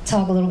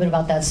talk a little bit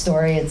about that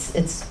story? It's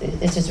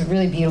just a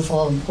really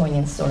beautiful and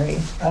poignant story.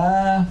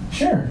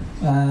 Sure.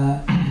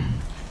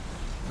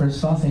 First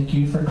of all, thank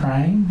you for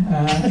crying.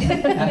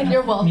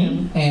 You're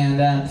welcome.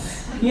 And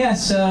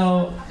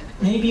so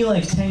maybe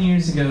like 10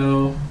 years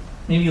ago,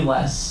 maybe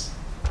less,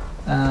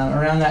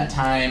 around that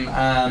time,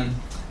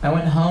 I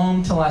went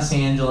home to Los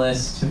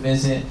Angeles to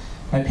visit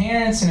my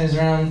parents, and it was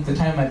around the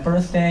time of my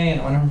birthday,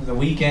 and I went home for the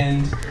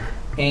weekend,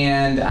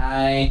 and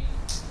I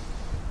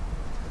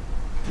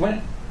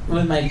went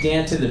with my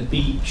dad to the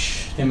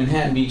beach in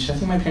Manhattan Beach. I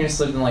think my parents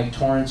lived in like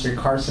Torrance or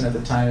Carson at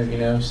the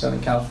time,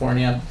 Southern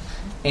California.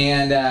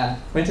 And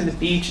went to the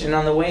beach, and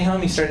on the way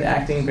home he started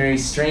acting very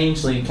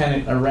strangely,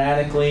 kind of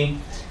erratically.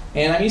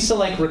 And I'm used to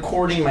like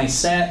recording my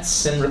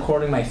sets and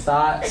recording my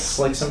thoughts.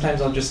 Like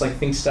sometimes I'll just like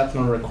think stuff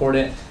and I'll record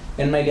it.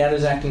 And my dad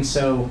was acting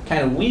so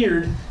kind of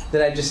weird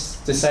that I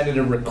just decided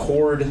to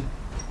record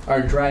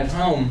our drive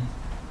home.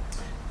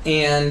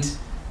 And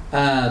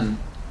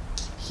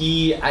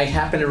I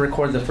happened to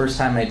record the first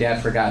time my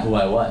dad forgot who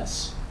I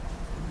was.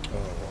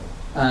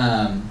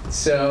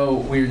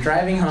 So we were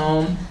driving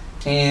home,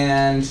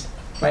 and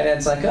my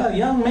dad's like, oh,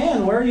 young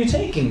man, where are you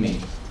taking me?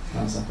 And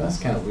I was like, that's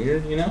kind of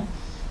weird, And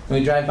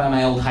we drive by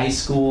my old high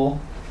school,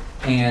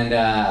 and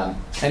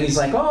he's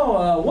like,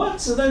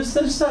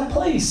 there's that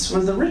place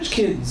where the rich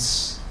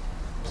kids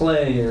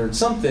play or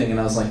something.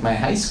 And I was like, my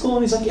high school?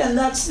 And he's like, yeah,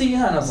 that's the,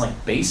 and I was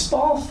like,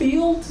 baseball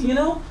field,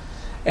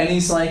 And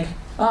he's like,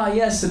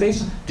 yes, the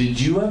baseball. Did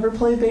you ever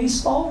play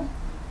baseball?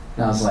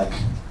 And I was like,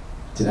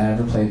 did I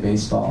ever play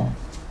baseball?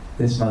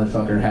 This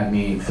motherfucker had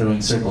me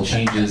throwing circle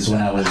changes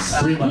when I was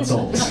 3 months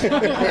old.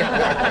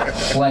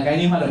 Like, I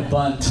knew how to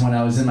bunt when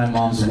I was in my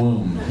mom's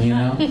womb,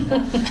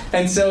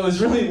 And so it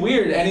was really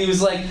weird. And he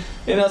was like,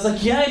 and I was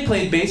like, yeah, I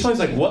played baseball. He's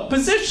like, what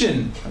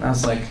position? And I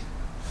was like,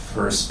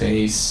 first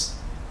base,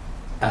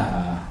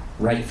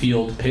 right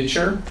field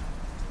pitcher.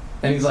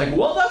 And he's like,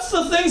 well, that's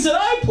the things that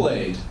I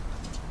played.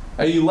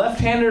 Are you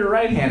left-handed or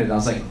right-handed? And I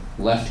was like,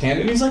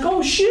 left-handed. And he's like,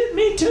 oh, shit,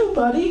 me too,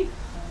 buddy.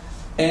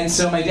 And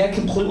so my dad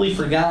completely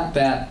forgot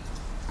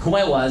who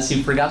I was.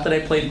 He forgot that I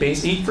played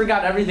baseball. He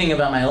forgot everything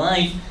about my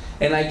life.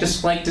 And I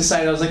just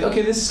decided, I was like,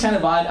 okay, this is kind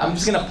of odd. I'm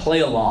just going to play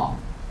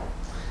along.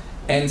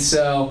 And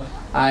so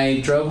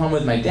I drove home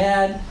with my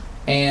dad.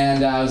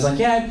 And I was like,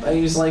 yeah.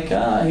 He was like,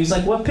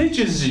 what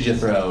pitches did you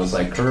throw? I was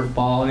like,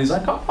 curveball. And he's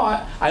like,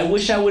 oh, I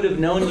wish I would have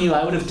known you.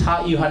 I would have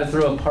taught you how to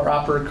throw a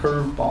proper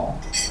curveball.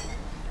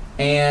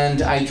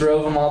 And I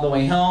drove him all the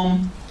way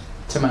home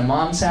to my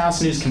mom's house,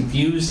 and he was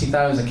confused. He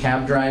thought I was a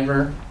cab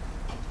driver.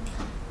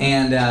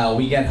 And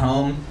we get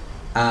home,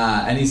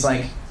 and he's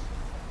like,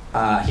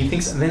 he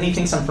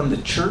thinks I'm from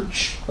the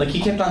church. Like, he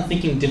kept on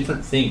thinking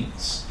different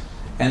things.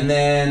 And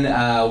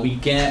then we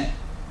get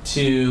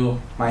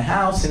to my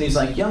house, and he's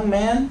like, young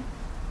man,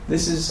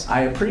 this is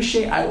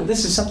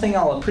something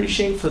I'll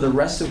appreciate for the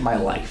rest of my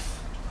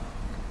life.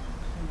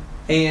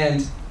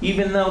 And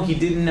even though he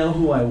didn't know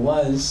who I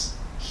was,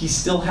 he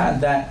still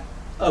had that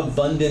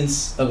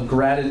abundance of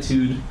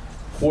gratitude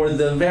for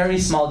the very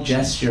small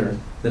gesture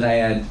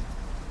that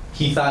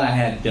he thought I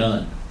had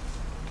done.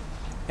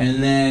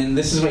 And then,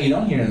 this is what you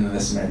don't hear in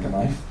This American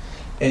Life.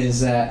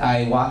 is that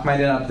I walked my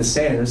dad up the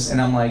stairs,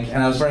 and I'm like,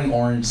 and I was wearing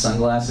orange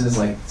sunglasses,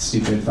 like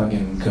stupid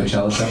fucking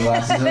Coachella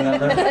sunglasses or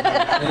whatever.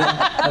 And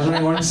I was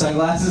wearing orange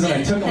sunglasses, and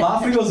I took them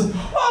off, and he goes,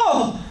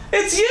 "Oh,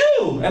 it's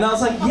you!" And I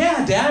was like,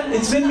 "Yeah, Dad,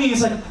 it's been me."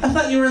 He's like, "I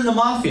thought you were in the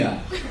mafia."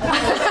 My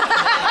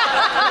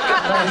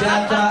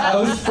dad thought I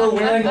was for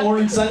wearing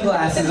orange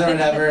sunglasses or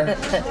whatever,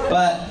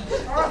 but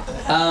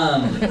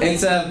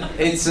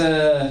it's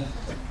a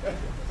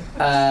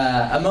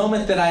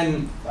moment that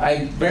I'm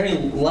very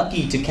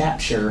lucky to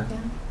capture,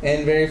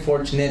 and very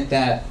fortunate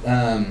that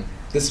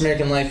This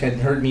American Life had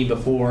heard me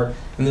before,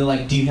 and they're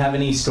like, "Do you have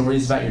any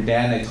stories about your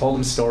dad?" And I told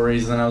them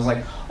stories, and then I was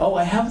like, "Oh,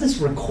 I have this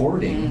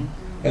recording,"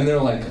 and they're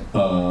like,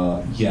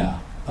 "Yeah,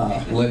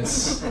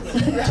 let's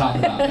talk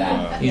about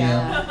that," you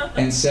know.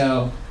 And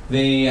so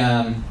they,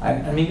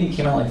 maybe it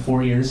came out like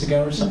 4 years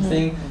ago or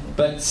something,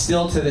 but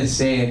still to this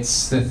day,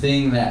 it's the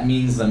thing that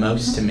means the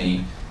most to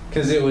me.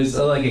 Because it was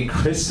like it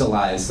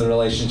crystallized the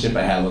relationship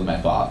I had with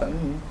my father,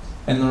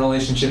 and the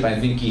relationship I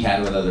think he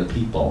had with other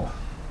people,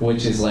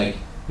 which is like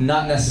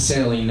not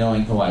necessarily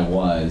knowing who I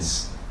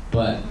was,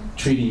 but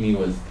treating me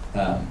with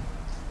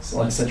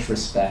like such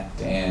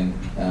respect and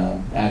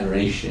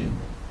adoration,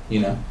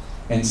 you know.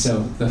 And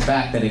so the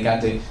fact that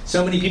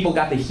so many people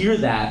got to hear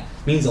that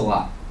means a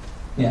lot.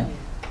 Yeah.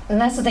 And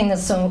that's the thing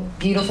that's so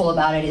beautiful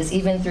about it, is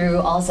even through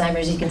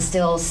Alzheimer's, you can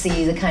still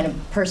see the kind of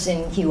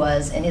person he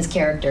was and his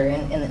character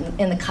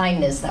and the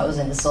kindness that was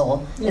in his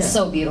soul. Yeah. It's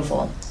so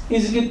beautiful.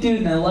 He's a good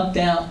dude, and I lucked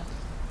out,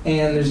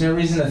 and there's no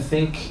reason to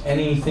think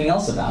anything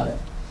else about it.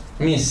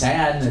 I mean, it's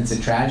sad, and it's a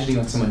tragedy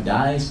when someone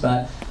dies,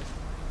 but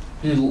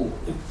if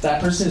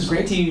that person is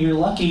great to you, you're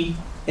lucky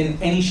in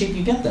any shape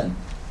you get them.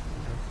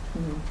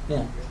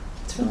 Yeah.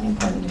 It's really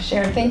important to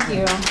share. Thank you.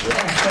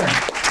 Yeah, sure.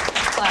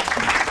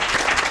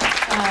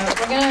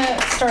 We're going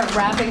to start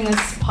wrapping this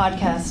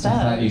podcast up.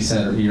 I thought you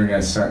said you were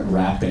going to start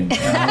rapping. This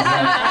is amazing.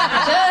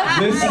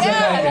 You're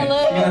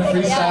going to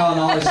freestyle on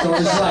all the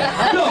stories.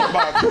 Like, no.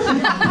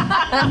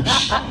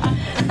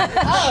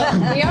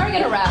 Oh, we are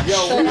going to rap.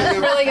 So that's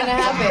really going to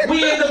happen.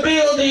 We in the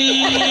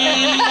building.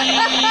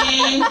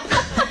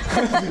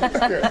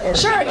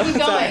 Sure, keep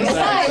going. It's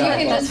fine. You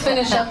can just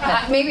finish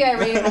up. Maybe I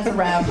rate it as a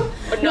rap.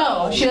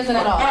 No, she doesn't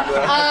at all.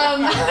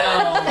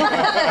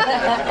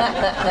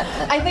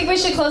 I think we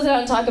should close it out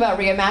and talk about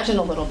Reimagine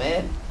a little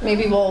bit.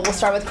 Maybe we'll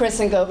start with Chris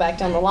and go back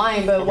down the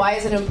line. But why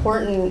is it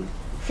important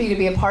for you to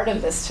be a part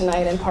of this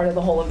tonight and part of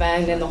the whole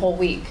event and the whole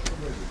week?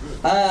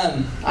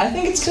 I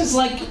think it's because,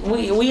 like,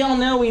 we all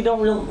know we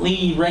don't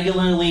really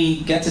regularly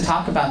get to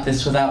talk about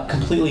this without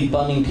completely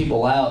bumming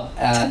people out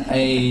at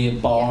a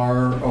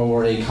bar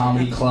or a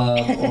comedy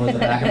club or the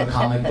back of a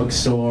comic book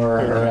store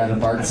or at a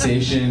BART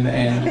station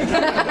and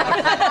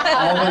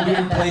all the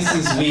weird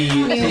places we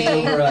take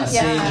over a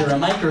stage or a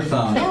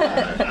microphone.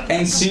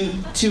 And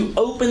to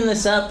open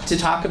this up to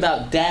talk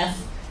about death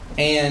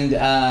and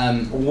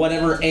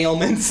whatever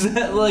ailments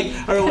that,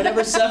 or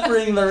whatever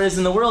suffering there is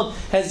in the world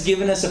has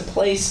given us a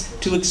place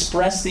to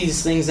express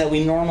these things that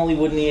we normally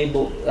wouldn't be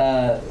able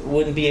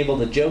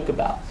to joke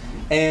about.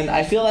 And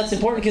I feel that's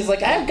important because,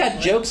 I've got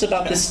jokes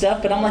about this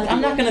stuff, but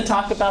I'm not going to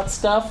talk about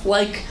stuff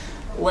like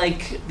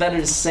that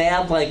is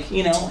sad,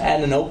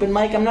 at an open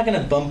mic. I'm not going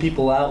to bum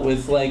people out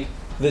with the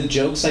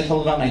jokes I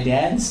told about my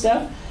dad and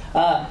stuff.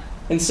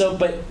 And so,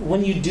 but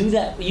when you do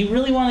that, you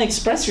really want to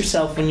express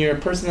yourself when you're a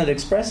person that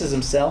expresses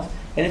himself,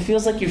 and it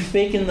feels like you're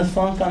faking the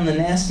funk on the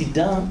nasty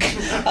dunk.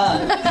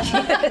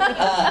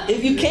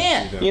 If you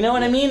can, you know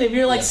what I mean? If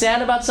you're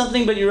sad about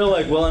something, but you're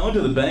like, well, I went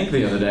to the bank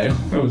the other day.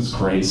 It was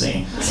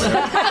crazy.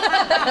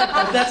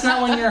 That's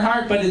not when your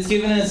heart, but it's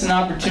given us an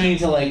opportunity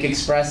to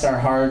express our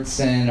hearts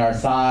and our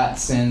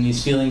thoughts and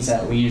these feelings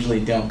that we usually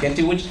don't get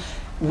to, which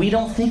we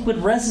don't think would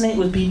resonate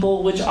with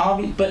people, but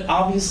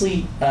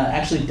obviously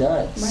actually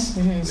does. Right.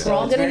 Mm-hmm. So we're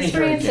all going to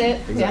experience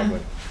it. Exactly.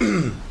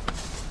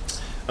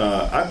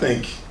 Yeah. I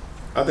think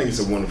it's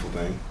a wonderful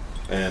thing,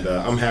 and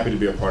I'm happy to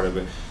be a part of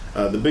it.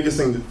 The biggest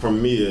thing for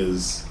me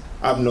is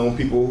I've known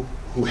people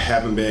who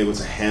haven't been able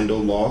to handle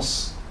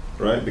loss,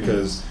 right?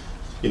 Because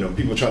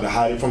people try to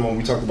hide it from them.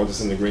 We talked about this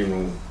in the green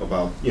room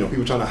about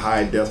people trying to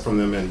hide death from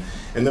them and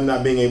them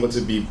not being able to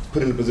be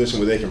put in a position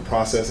where they can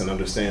process and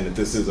understand that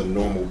this is a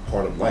normal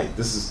part of life.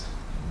 This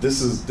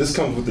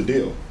comes with the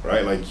deal,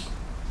 right?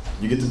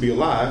 You get to be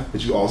alive,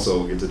 but you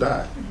also get to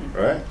die,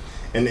 right?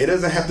 And it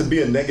doesn't have to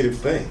be a negative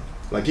thing.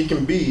 It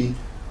can be.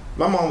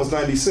 My mom was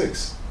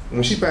 96.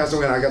 When she passed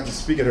away and I got to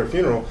speak at her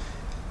funeral,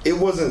 it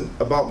wasn't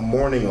about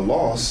mourning a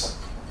loss.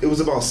 It was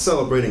about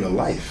celebrating a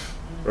life,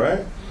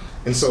 right?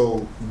 And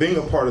so being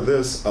a part of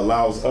this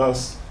allows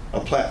us a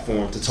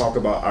platform to talk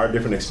about our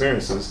different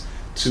experiences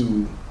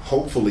to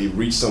hopefully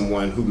reach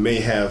someone who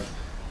may have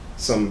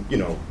some,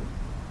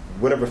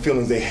 whatever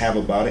feelings they have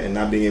about it and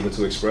not being able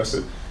to express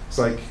it. It's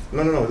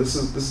no, this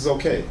is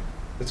okay.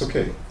 It's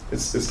okay.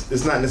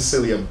 It's not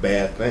necessarily a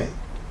bad thing,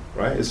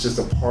 right? It's just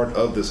a part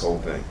of this whole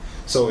thing.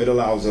 So it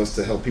allows us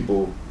to help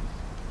people,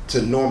 to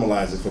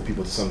normalize it for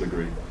people to some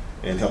degree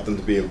and help them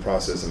to be able to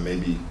process and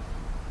maybe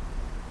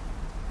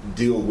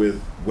deal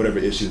with whatever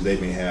issues they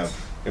may have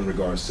in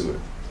regards to it.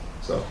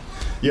 So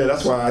yeah,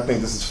 that's why I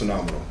think this is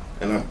phenomenal.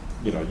 And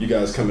you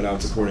guys coming out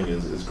and supporting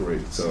it is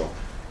great. So,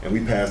 and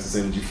we pass this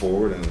energy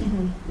forward, and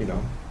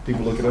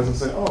people look at us and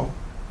say, "Oh,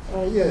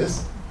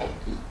 yes,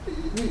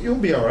 you'll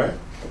be all right.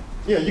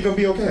 Yeah, you're gonna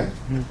be okay.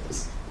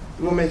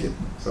 We'll make it."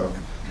 So,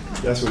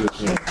 that's what it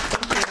is.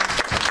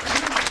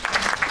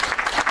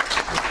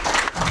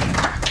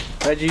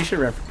 Reggie, you should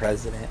run for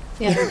president.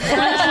 Yeah.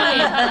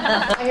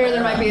 I hear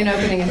there might be an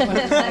opening in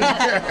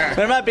 2020.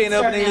 There might be an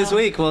opening this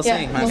week. We'll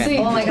see. We'll see.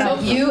 Oh my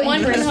God, you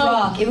and Chris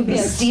Rock. It would be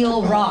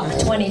Steel Rock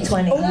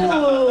 2020.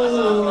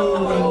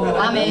 Oh,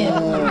 I'm in.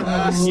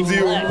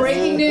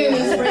 Breaking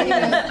news.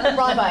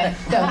 Ron, bye.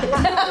 Go.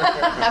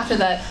 After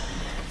that.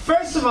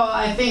 First of all,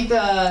 I think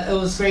it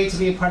was great to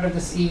be a part of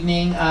this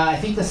evening. I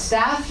think the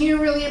staff here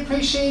really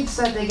appreciates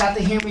that they got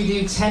to hear me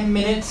do 10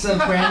 minutes of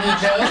brand new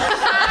jokes.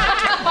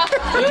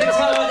 You can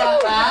tell by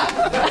that laugh.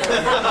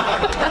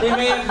 They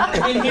may have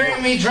been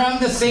hearing me drum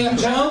the same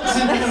jokes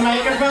into the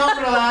microphone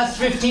for the last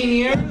 15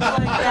 years like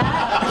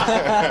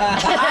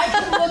that. I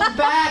can look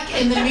back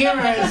in the mirror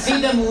and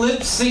see them lip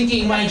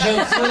syncing my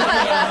jokes with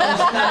me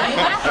almost night.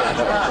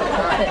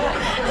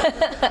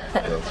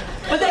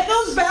 But that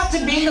goes back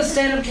to being a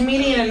stand-up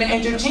comedian and an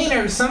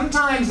entertainer.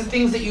 Sometimes the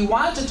things that you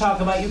want to talk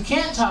about, you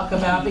can't talk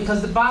about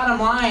because the bottom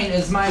line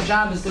is my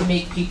job is to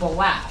make people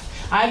laugh.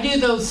 I do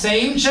those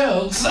same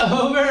jokes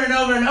over and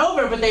over and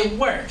over, but they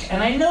work,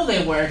 and I know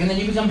they work, and then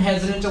you become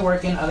hesitant to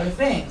work in other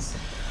things.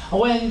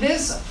 When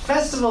this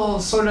festival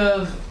sort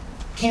of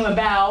came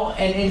about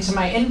and into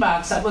my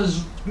inbox, that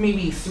was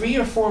maybe 3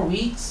 or 4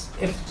 weeks,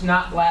 if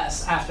not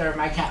less, after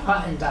my cat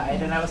Button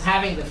died, and I was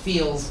having the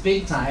feels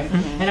big time.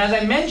 And as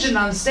I mentioned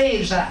on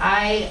stage, that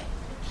I,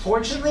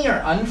 fortunately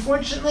or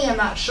unfortunately, I'm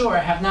not sure,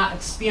 have not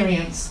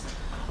experienced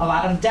a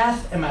lot of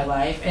death in my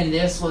life, and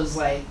this was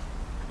like,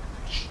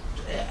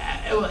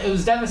 it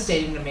was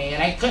devastating to me,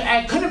 and I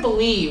couldn't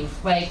believe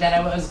that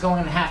I was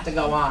going to have to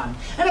go on.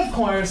 And of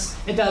course,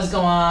 it does go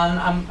on.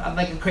 I'm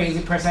like a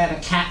crazy person. I had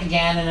a cat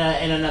again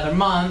in another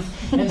month,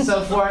 and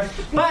so forth.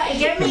 But it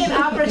gave me an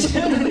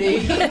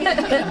opportunity. What's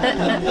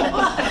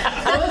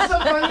so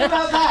funny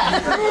about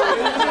that?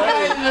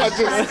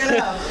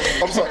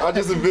 I'm sorry. I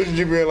just envisioned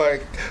you being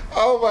like,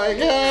 "Oh my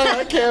God,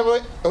 I can't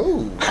believe."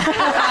 Ooh.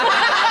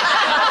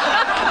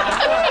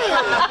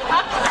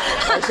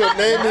 I should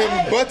name him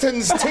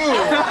Buttons too. You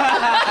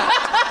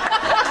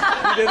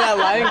did that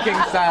Lion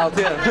King style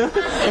too.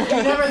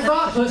 I never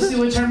thought Pussy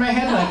would turn my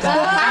head like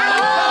that.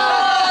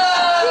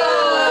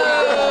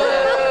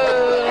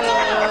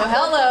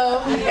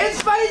 Hello.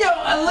 It's funny though.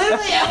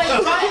 Literally,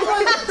 mine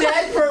was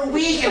dead for a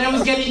week, and I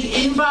was getting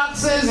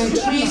inboxes and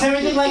tweets,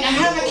 everything. Like, I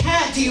have a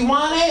cat. Do you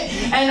want it?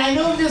 And I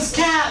know this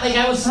cat.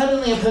 I was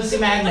suddenly a pussy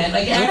magnet.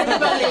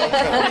 Everybody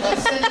was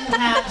just sending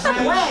cats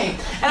my way.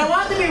 And I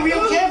wanted to be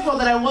real careful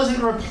that I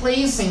wasn't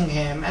replacing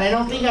him. And I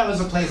don't think I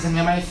was replacing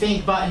him. I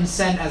think Button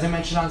sent, as I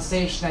mentioned on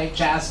stage tonight,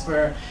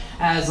 Jasper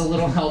as a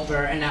little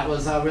helper, and that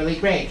was really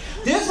great.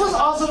 This was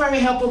also very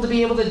helpful to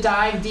be able to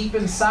dive deep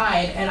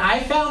inside, and I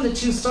found the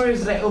 2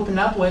 stories that I opened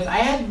up with, I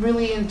had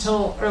really,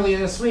 until earlier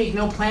this week,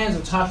 no plans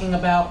of talking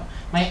about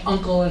my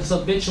uncle's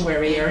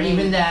obituary or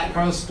even that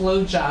gross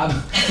blowjob.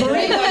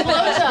 Bereavement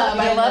blowjob,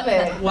 I love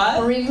it.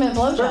 What? Bereavement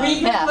blowjob.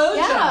 Bereavement blowjob.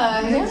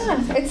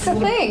 Yeah, it's a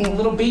thing.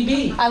 Little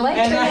BB. I like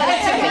turn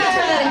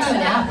it into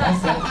an app, I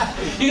think.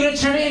 You're going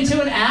to turn it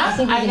into an app? I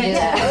think we can do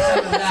that.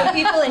 Some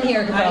people in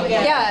here could probably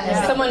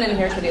someone in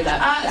here could do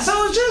that. So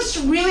it was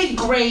just really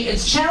great.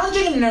 It's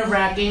challenging and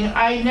nerve-wracking.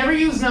 I never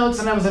used notes,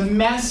 and I was a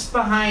mess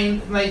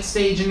behind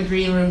stage in the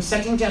green room,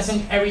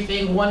 second-guessing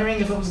everything, wondering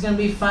if it was going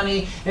to be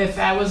funny, if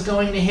I was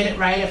going to hit it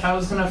right, if I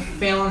was going to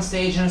fail on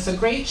stage, and it's a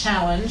great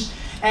challenge.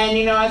 And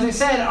as I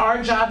said,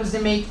 our job is to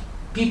make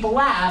people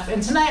laugh.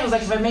 And tonight was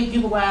if I make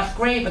people laugh,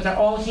 great, but they're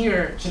all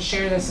here to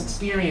share this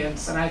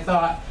experience. And I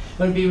thought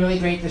it would be really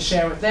great to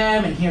share with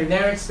them and hear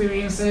their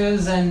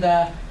experiences. And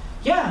it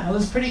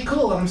was pretty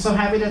cool. I'm so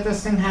happy that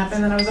this thing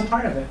happened and I was a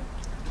part of it.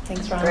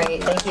 Thanks, Ron.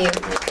 Great, thank you.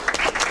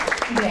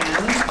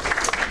 Dan.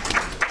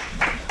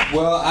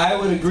 Well, I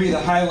would agree the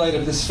highlight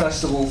of this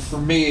festival for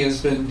me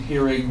has been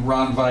hearing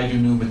Ron Vai do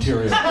new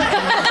material.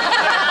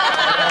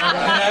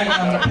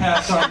 I'm going to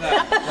pass on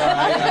that.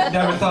 I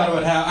never thought it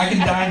would happen. I can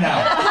die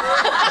now.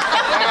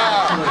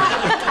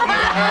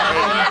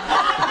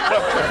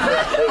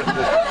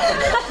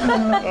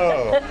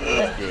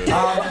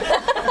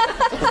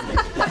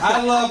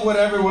 I love what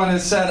everyone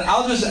has said.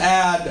 I'll just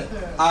add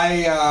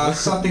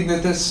something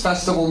that this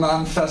festival,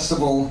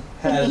 non-festival,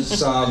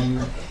 has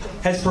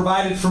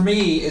provided for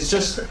me is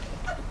just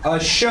a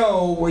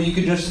show where you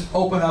could just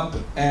open up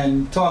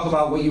and talk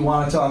about what you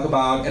want to talk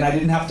about, and I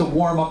didn't have to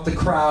warm up the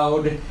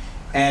crowd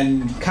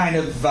and kind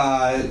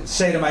of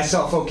say to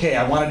myself, okay,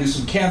 I want to do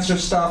some cancer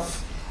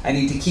stuff. I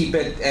need to keep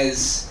it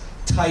as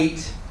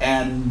tight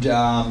and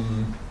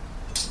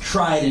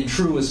tried and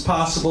true as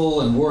possible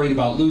and worried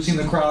about losing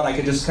the crowd. I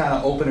could just kind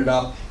of open it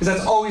up. Because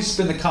that's always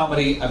been the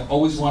comedy I've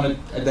always wanted,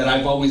 that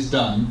I've always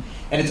done.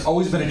 And it's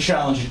always been a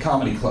challenge at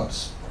comedy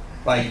clubs.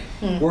 Like,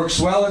 works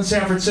well in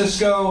San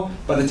Francisco.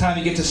 By the time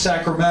you get to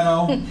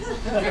Sacramento,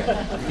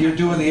 you're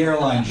doing the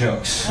airline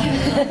jokes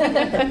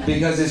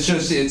because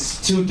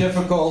it's too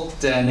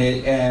difficult,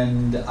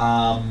 and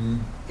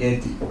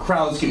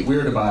crowds get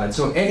weird about it.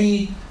 So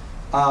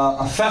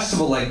a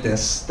festival like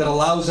this that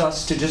allows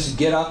us to just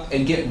get up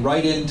and get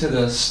right into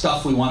the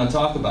stuff we want to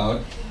talk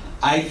about,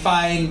 I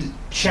find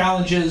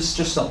challenges,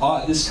 just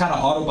this kind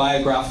of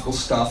autobiographical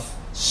stuff,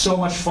 so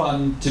much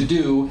fun to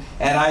do.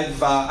 And I've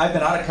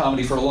been out of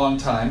comedy for a long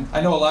time.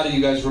 I know a lot of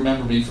you guys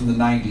remember me from the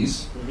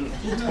 90s.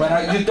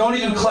 When you don't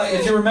even clap.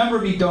 If you remember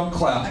me, don't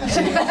clap.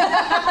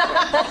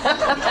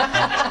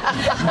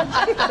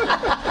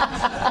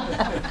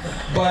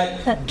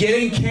 But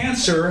getting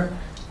cancer,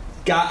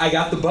 I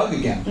got the bug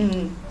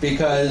again,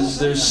 because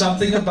there's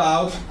something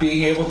about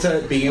being able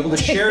to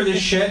share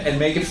this shit and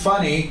make it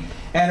funny.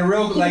 And a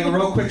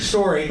real quick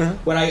story.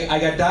 When I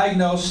got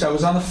diagnosed, I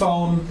was on the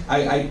phone.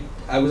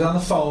 I was on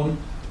the phone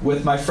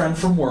with my friend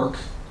from work,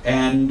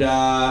 and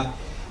I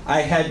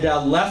had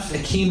left a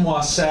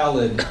quinoa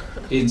salad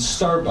in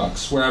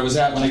Starbucks where I was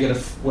at when I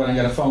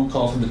got a phone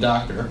call from the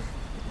doctor.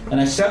 And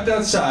I stepped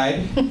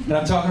outside, and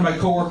I'm talking to my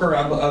coworker.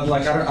 I'm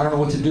like, I don't know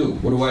what to do.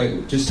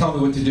 Just tell me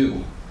what to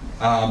do.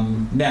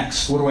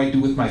 Next, what do I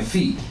do with my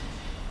feet?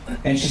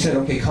 And she said,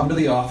 okay, come to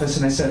the office.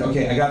 And I said,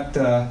 okay, I got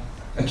a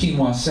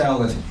quinoa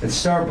salad at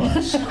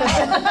Starbucks.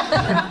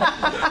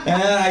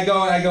 And then I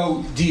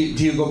go, do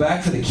you go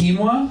back for the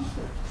quinoa?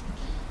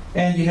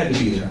 And you had to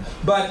be there.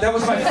 But that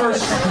was my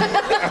first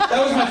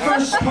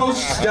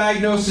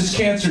post-diagnosis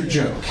cancer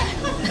joke.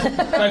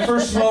 My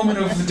first moment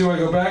of, do I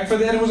go back for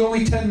that? It was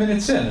only 10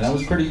 minutes in, and I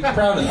was pretty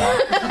proud of that.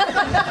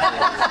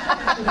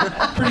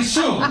 Pretty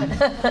soon.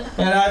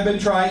 And I've been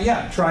trying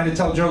to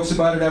tell jokes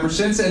about it ever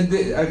since. And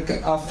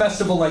a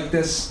festival like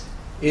this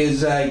gives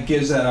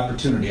that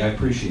opportunity. I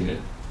appreciate it.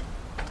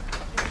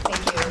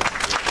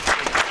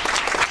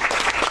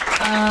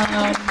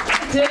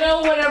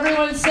 Ditto what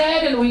everyone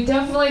said, and we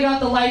definitely got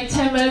the light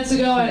 10 minutes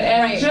ago,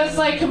 and just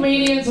like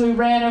comedians, we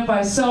ran it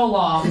by so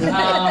long.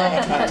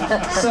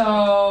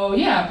 So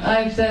yeah,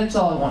 that's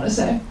all I want to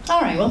say. All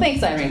right, well,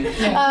 thanks, Irene.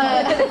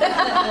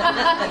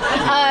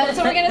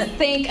 So we're gonna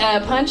thank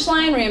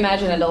Punchline,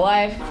 Reimagine Into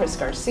Life, Chris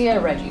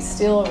Garcia, Reggie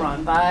Steele,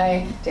 Ron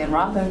Vai, Dan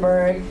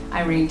Rothenberg,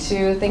 Irene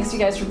too. Thanks you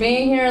guys for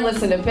being here.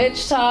 Listen to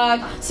Bitch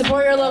Talk.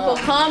 Support your local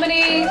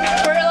comedy.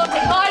 Support your local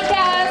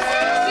podcast.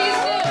 See you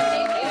soon.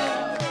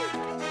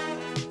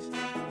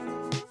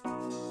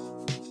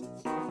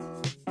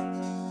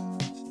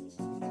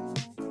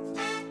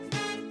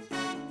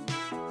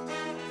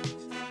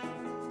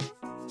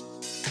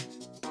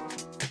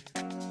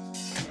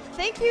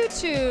 Thank you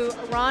to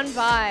Ron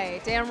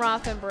Vai, Dan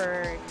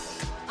Rothenberg,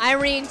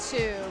 Irene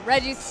Tu,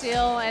 Reggie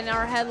Steele, and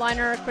our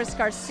headliner, Chris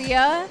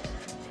Garcia,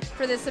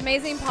 for this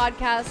amazing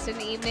podcast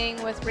and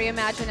evening with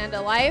Reimagine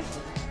Into Life.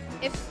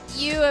 If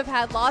you have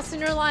had loss in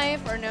your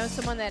life or know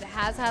someone that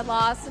has had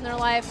loss in their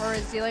life or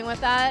is dealing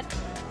with that,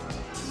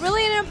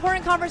 really an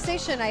important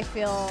conversation, I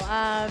feel.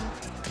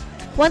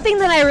 One thing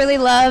that I really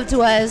loved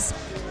was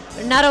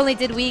not only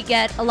did we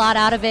get a lot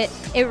out of it,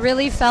 it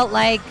really felt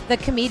like the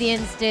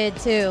comedians did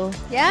too.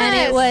 Yes. And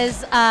it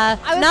was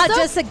not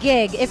just a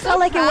gig. It felt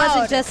like it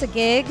wasn't just a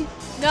gig.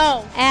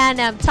 No.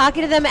 And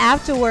talking to them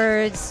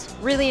afterwards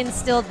really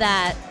instilled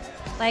that.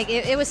 Like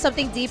it was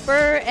something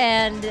deeper,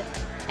 and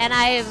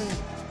I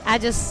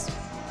just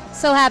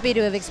so happy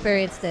to have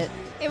experienced it.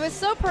 It was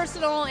so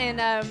personal,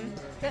 and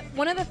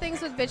one of the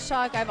things with Bitch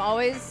Talk I've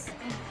always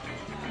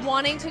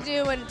wanting to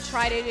do and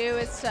try to do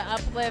is to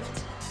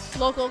uplift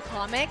local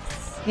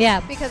comics.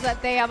 Yeah. Because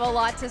they have a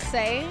lot to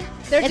say.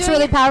 It's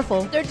really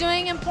powerful. They're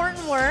doing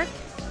important work,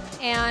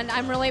 and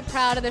I'm really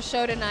proud of the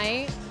show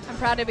tonight. I'm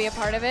proud to be a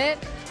part of it.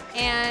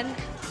 And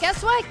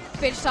guess what,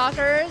 Bitch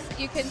Talkers?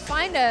 You can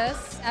find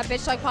us at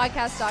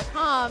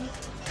bitchtalkpodcast.com.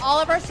 All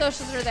of our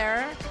socials are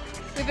there.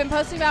 We've been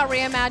posting about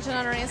Reimagine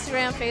on our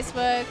Instagram,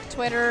 Facebook,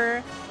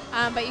 Twitter,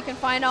 but you can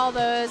find all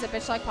those at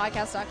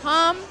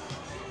bitchtalkpodcast.com.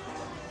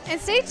 And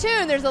stay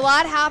tuned. There's a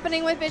lot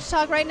happening with Bitch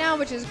Talk right now,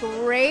 which is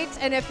great.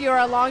 And if you're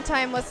a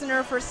long-time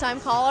listener, first-time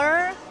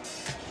caller,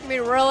 you'll be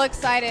real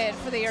excited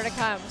for the year to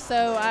come.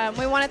 So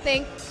we want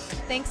to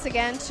thanks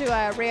again to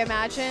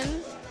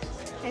Reimagine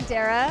and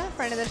Dara,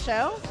 friend of the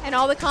show, and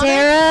all the comments.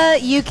 Dara,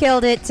 you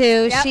killed it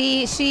too.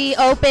 Yep. She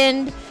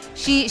opened.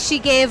 She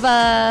gave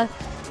a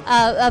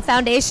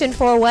foundation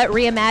for what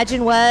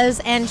Reimagine was,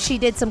 and she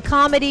did some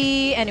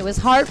comedy, and it was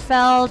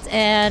heartfelt,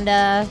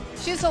 and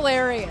she's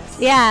hilarious.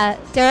 Yeah,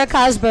 Dara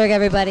Cosberg,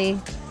 everybody.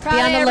 Proud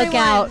be on the everyone.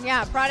 lookout.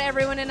 Yeah, proud of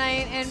everyone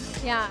tonight, and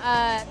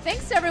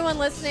thanks to everyone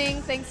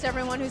listening. Thanks to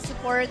everyone who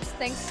supports.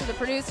 Thanks to the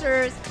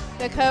producers,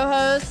 the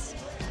co-hosts,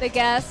 the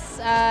guests.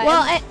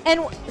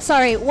 And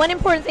sorry, one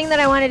important thing that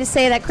I wanted to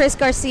say that Chris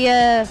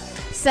Garcia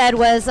said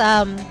was,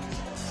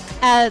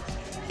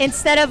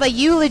 instead of a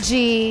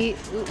eulogy,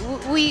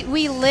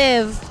 we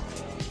live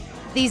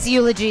these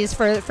eulogies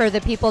for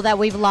the people that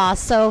we've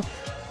lost. So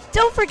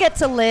don't forget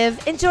to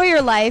live. Enjoy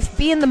your life.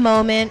 Be in the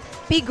moment.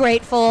 Be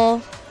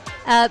grateful.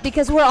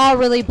 because we're all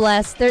really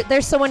blessed.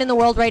 There's someone in the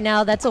world right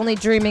now that's only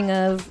dreaming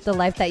of the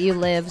life that you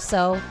live.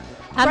 So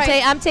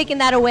I'm taking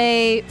that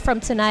away from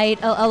tonight,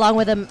 along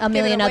with a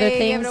million other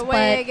things. Give it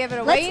away, but give it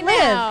away let's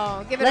now.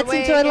 live. Give it Let's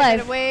away, enjoy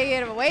life. Give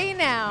it away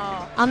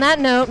now. On that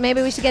note,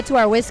 maybe we should get to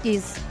our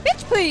whiskeys.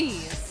 Bitch,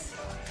 please.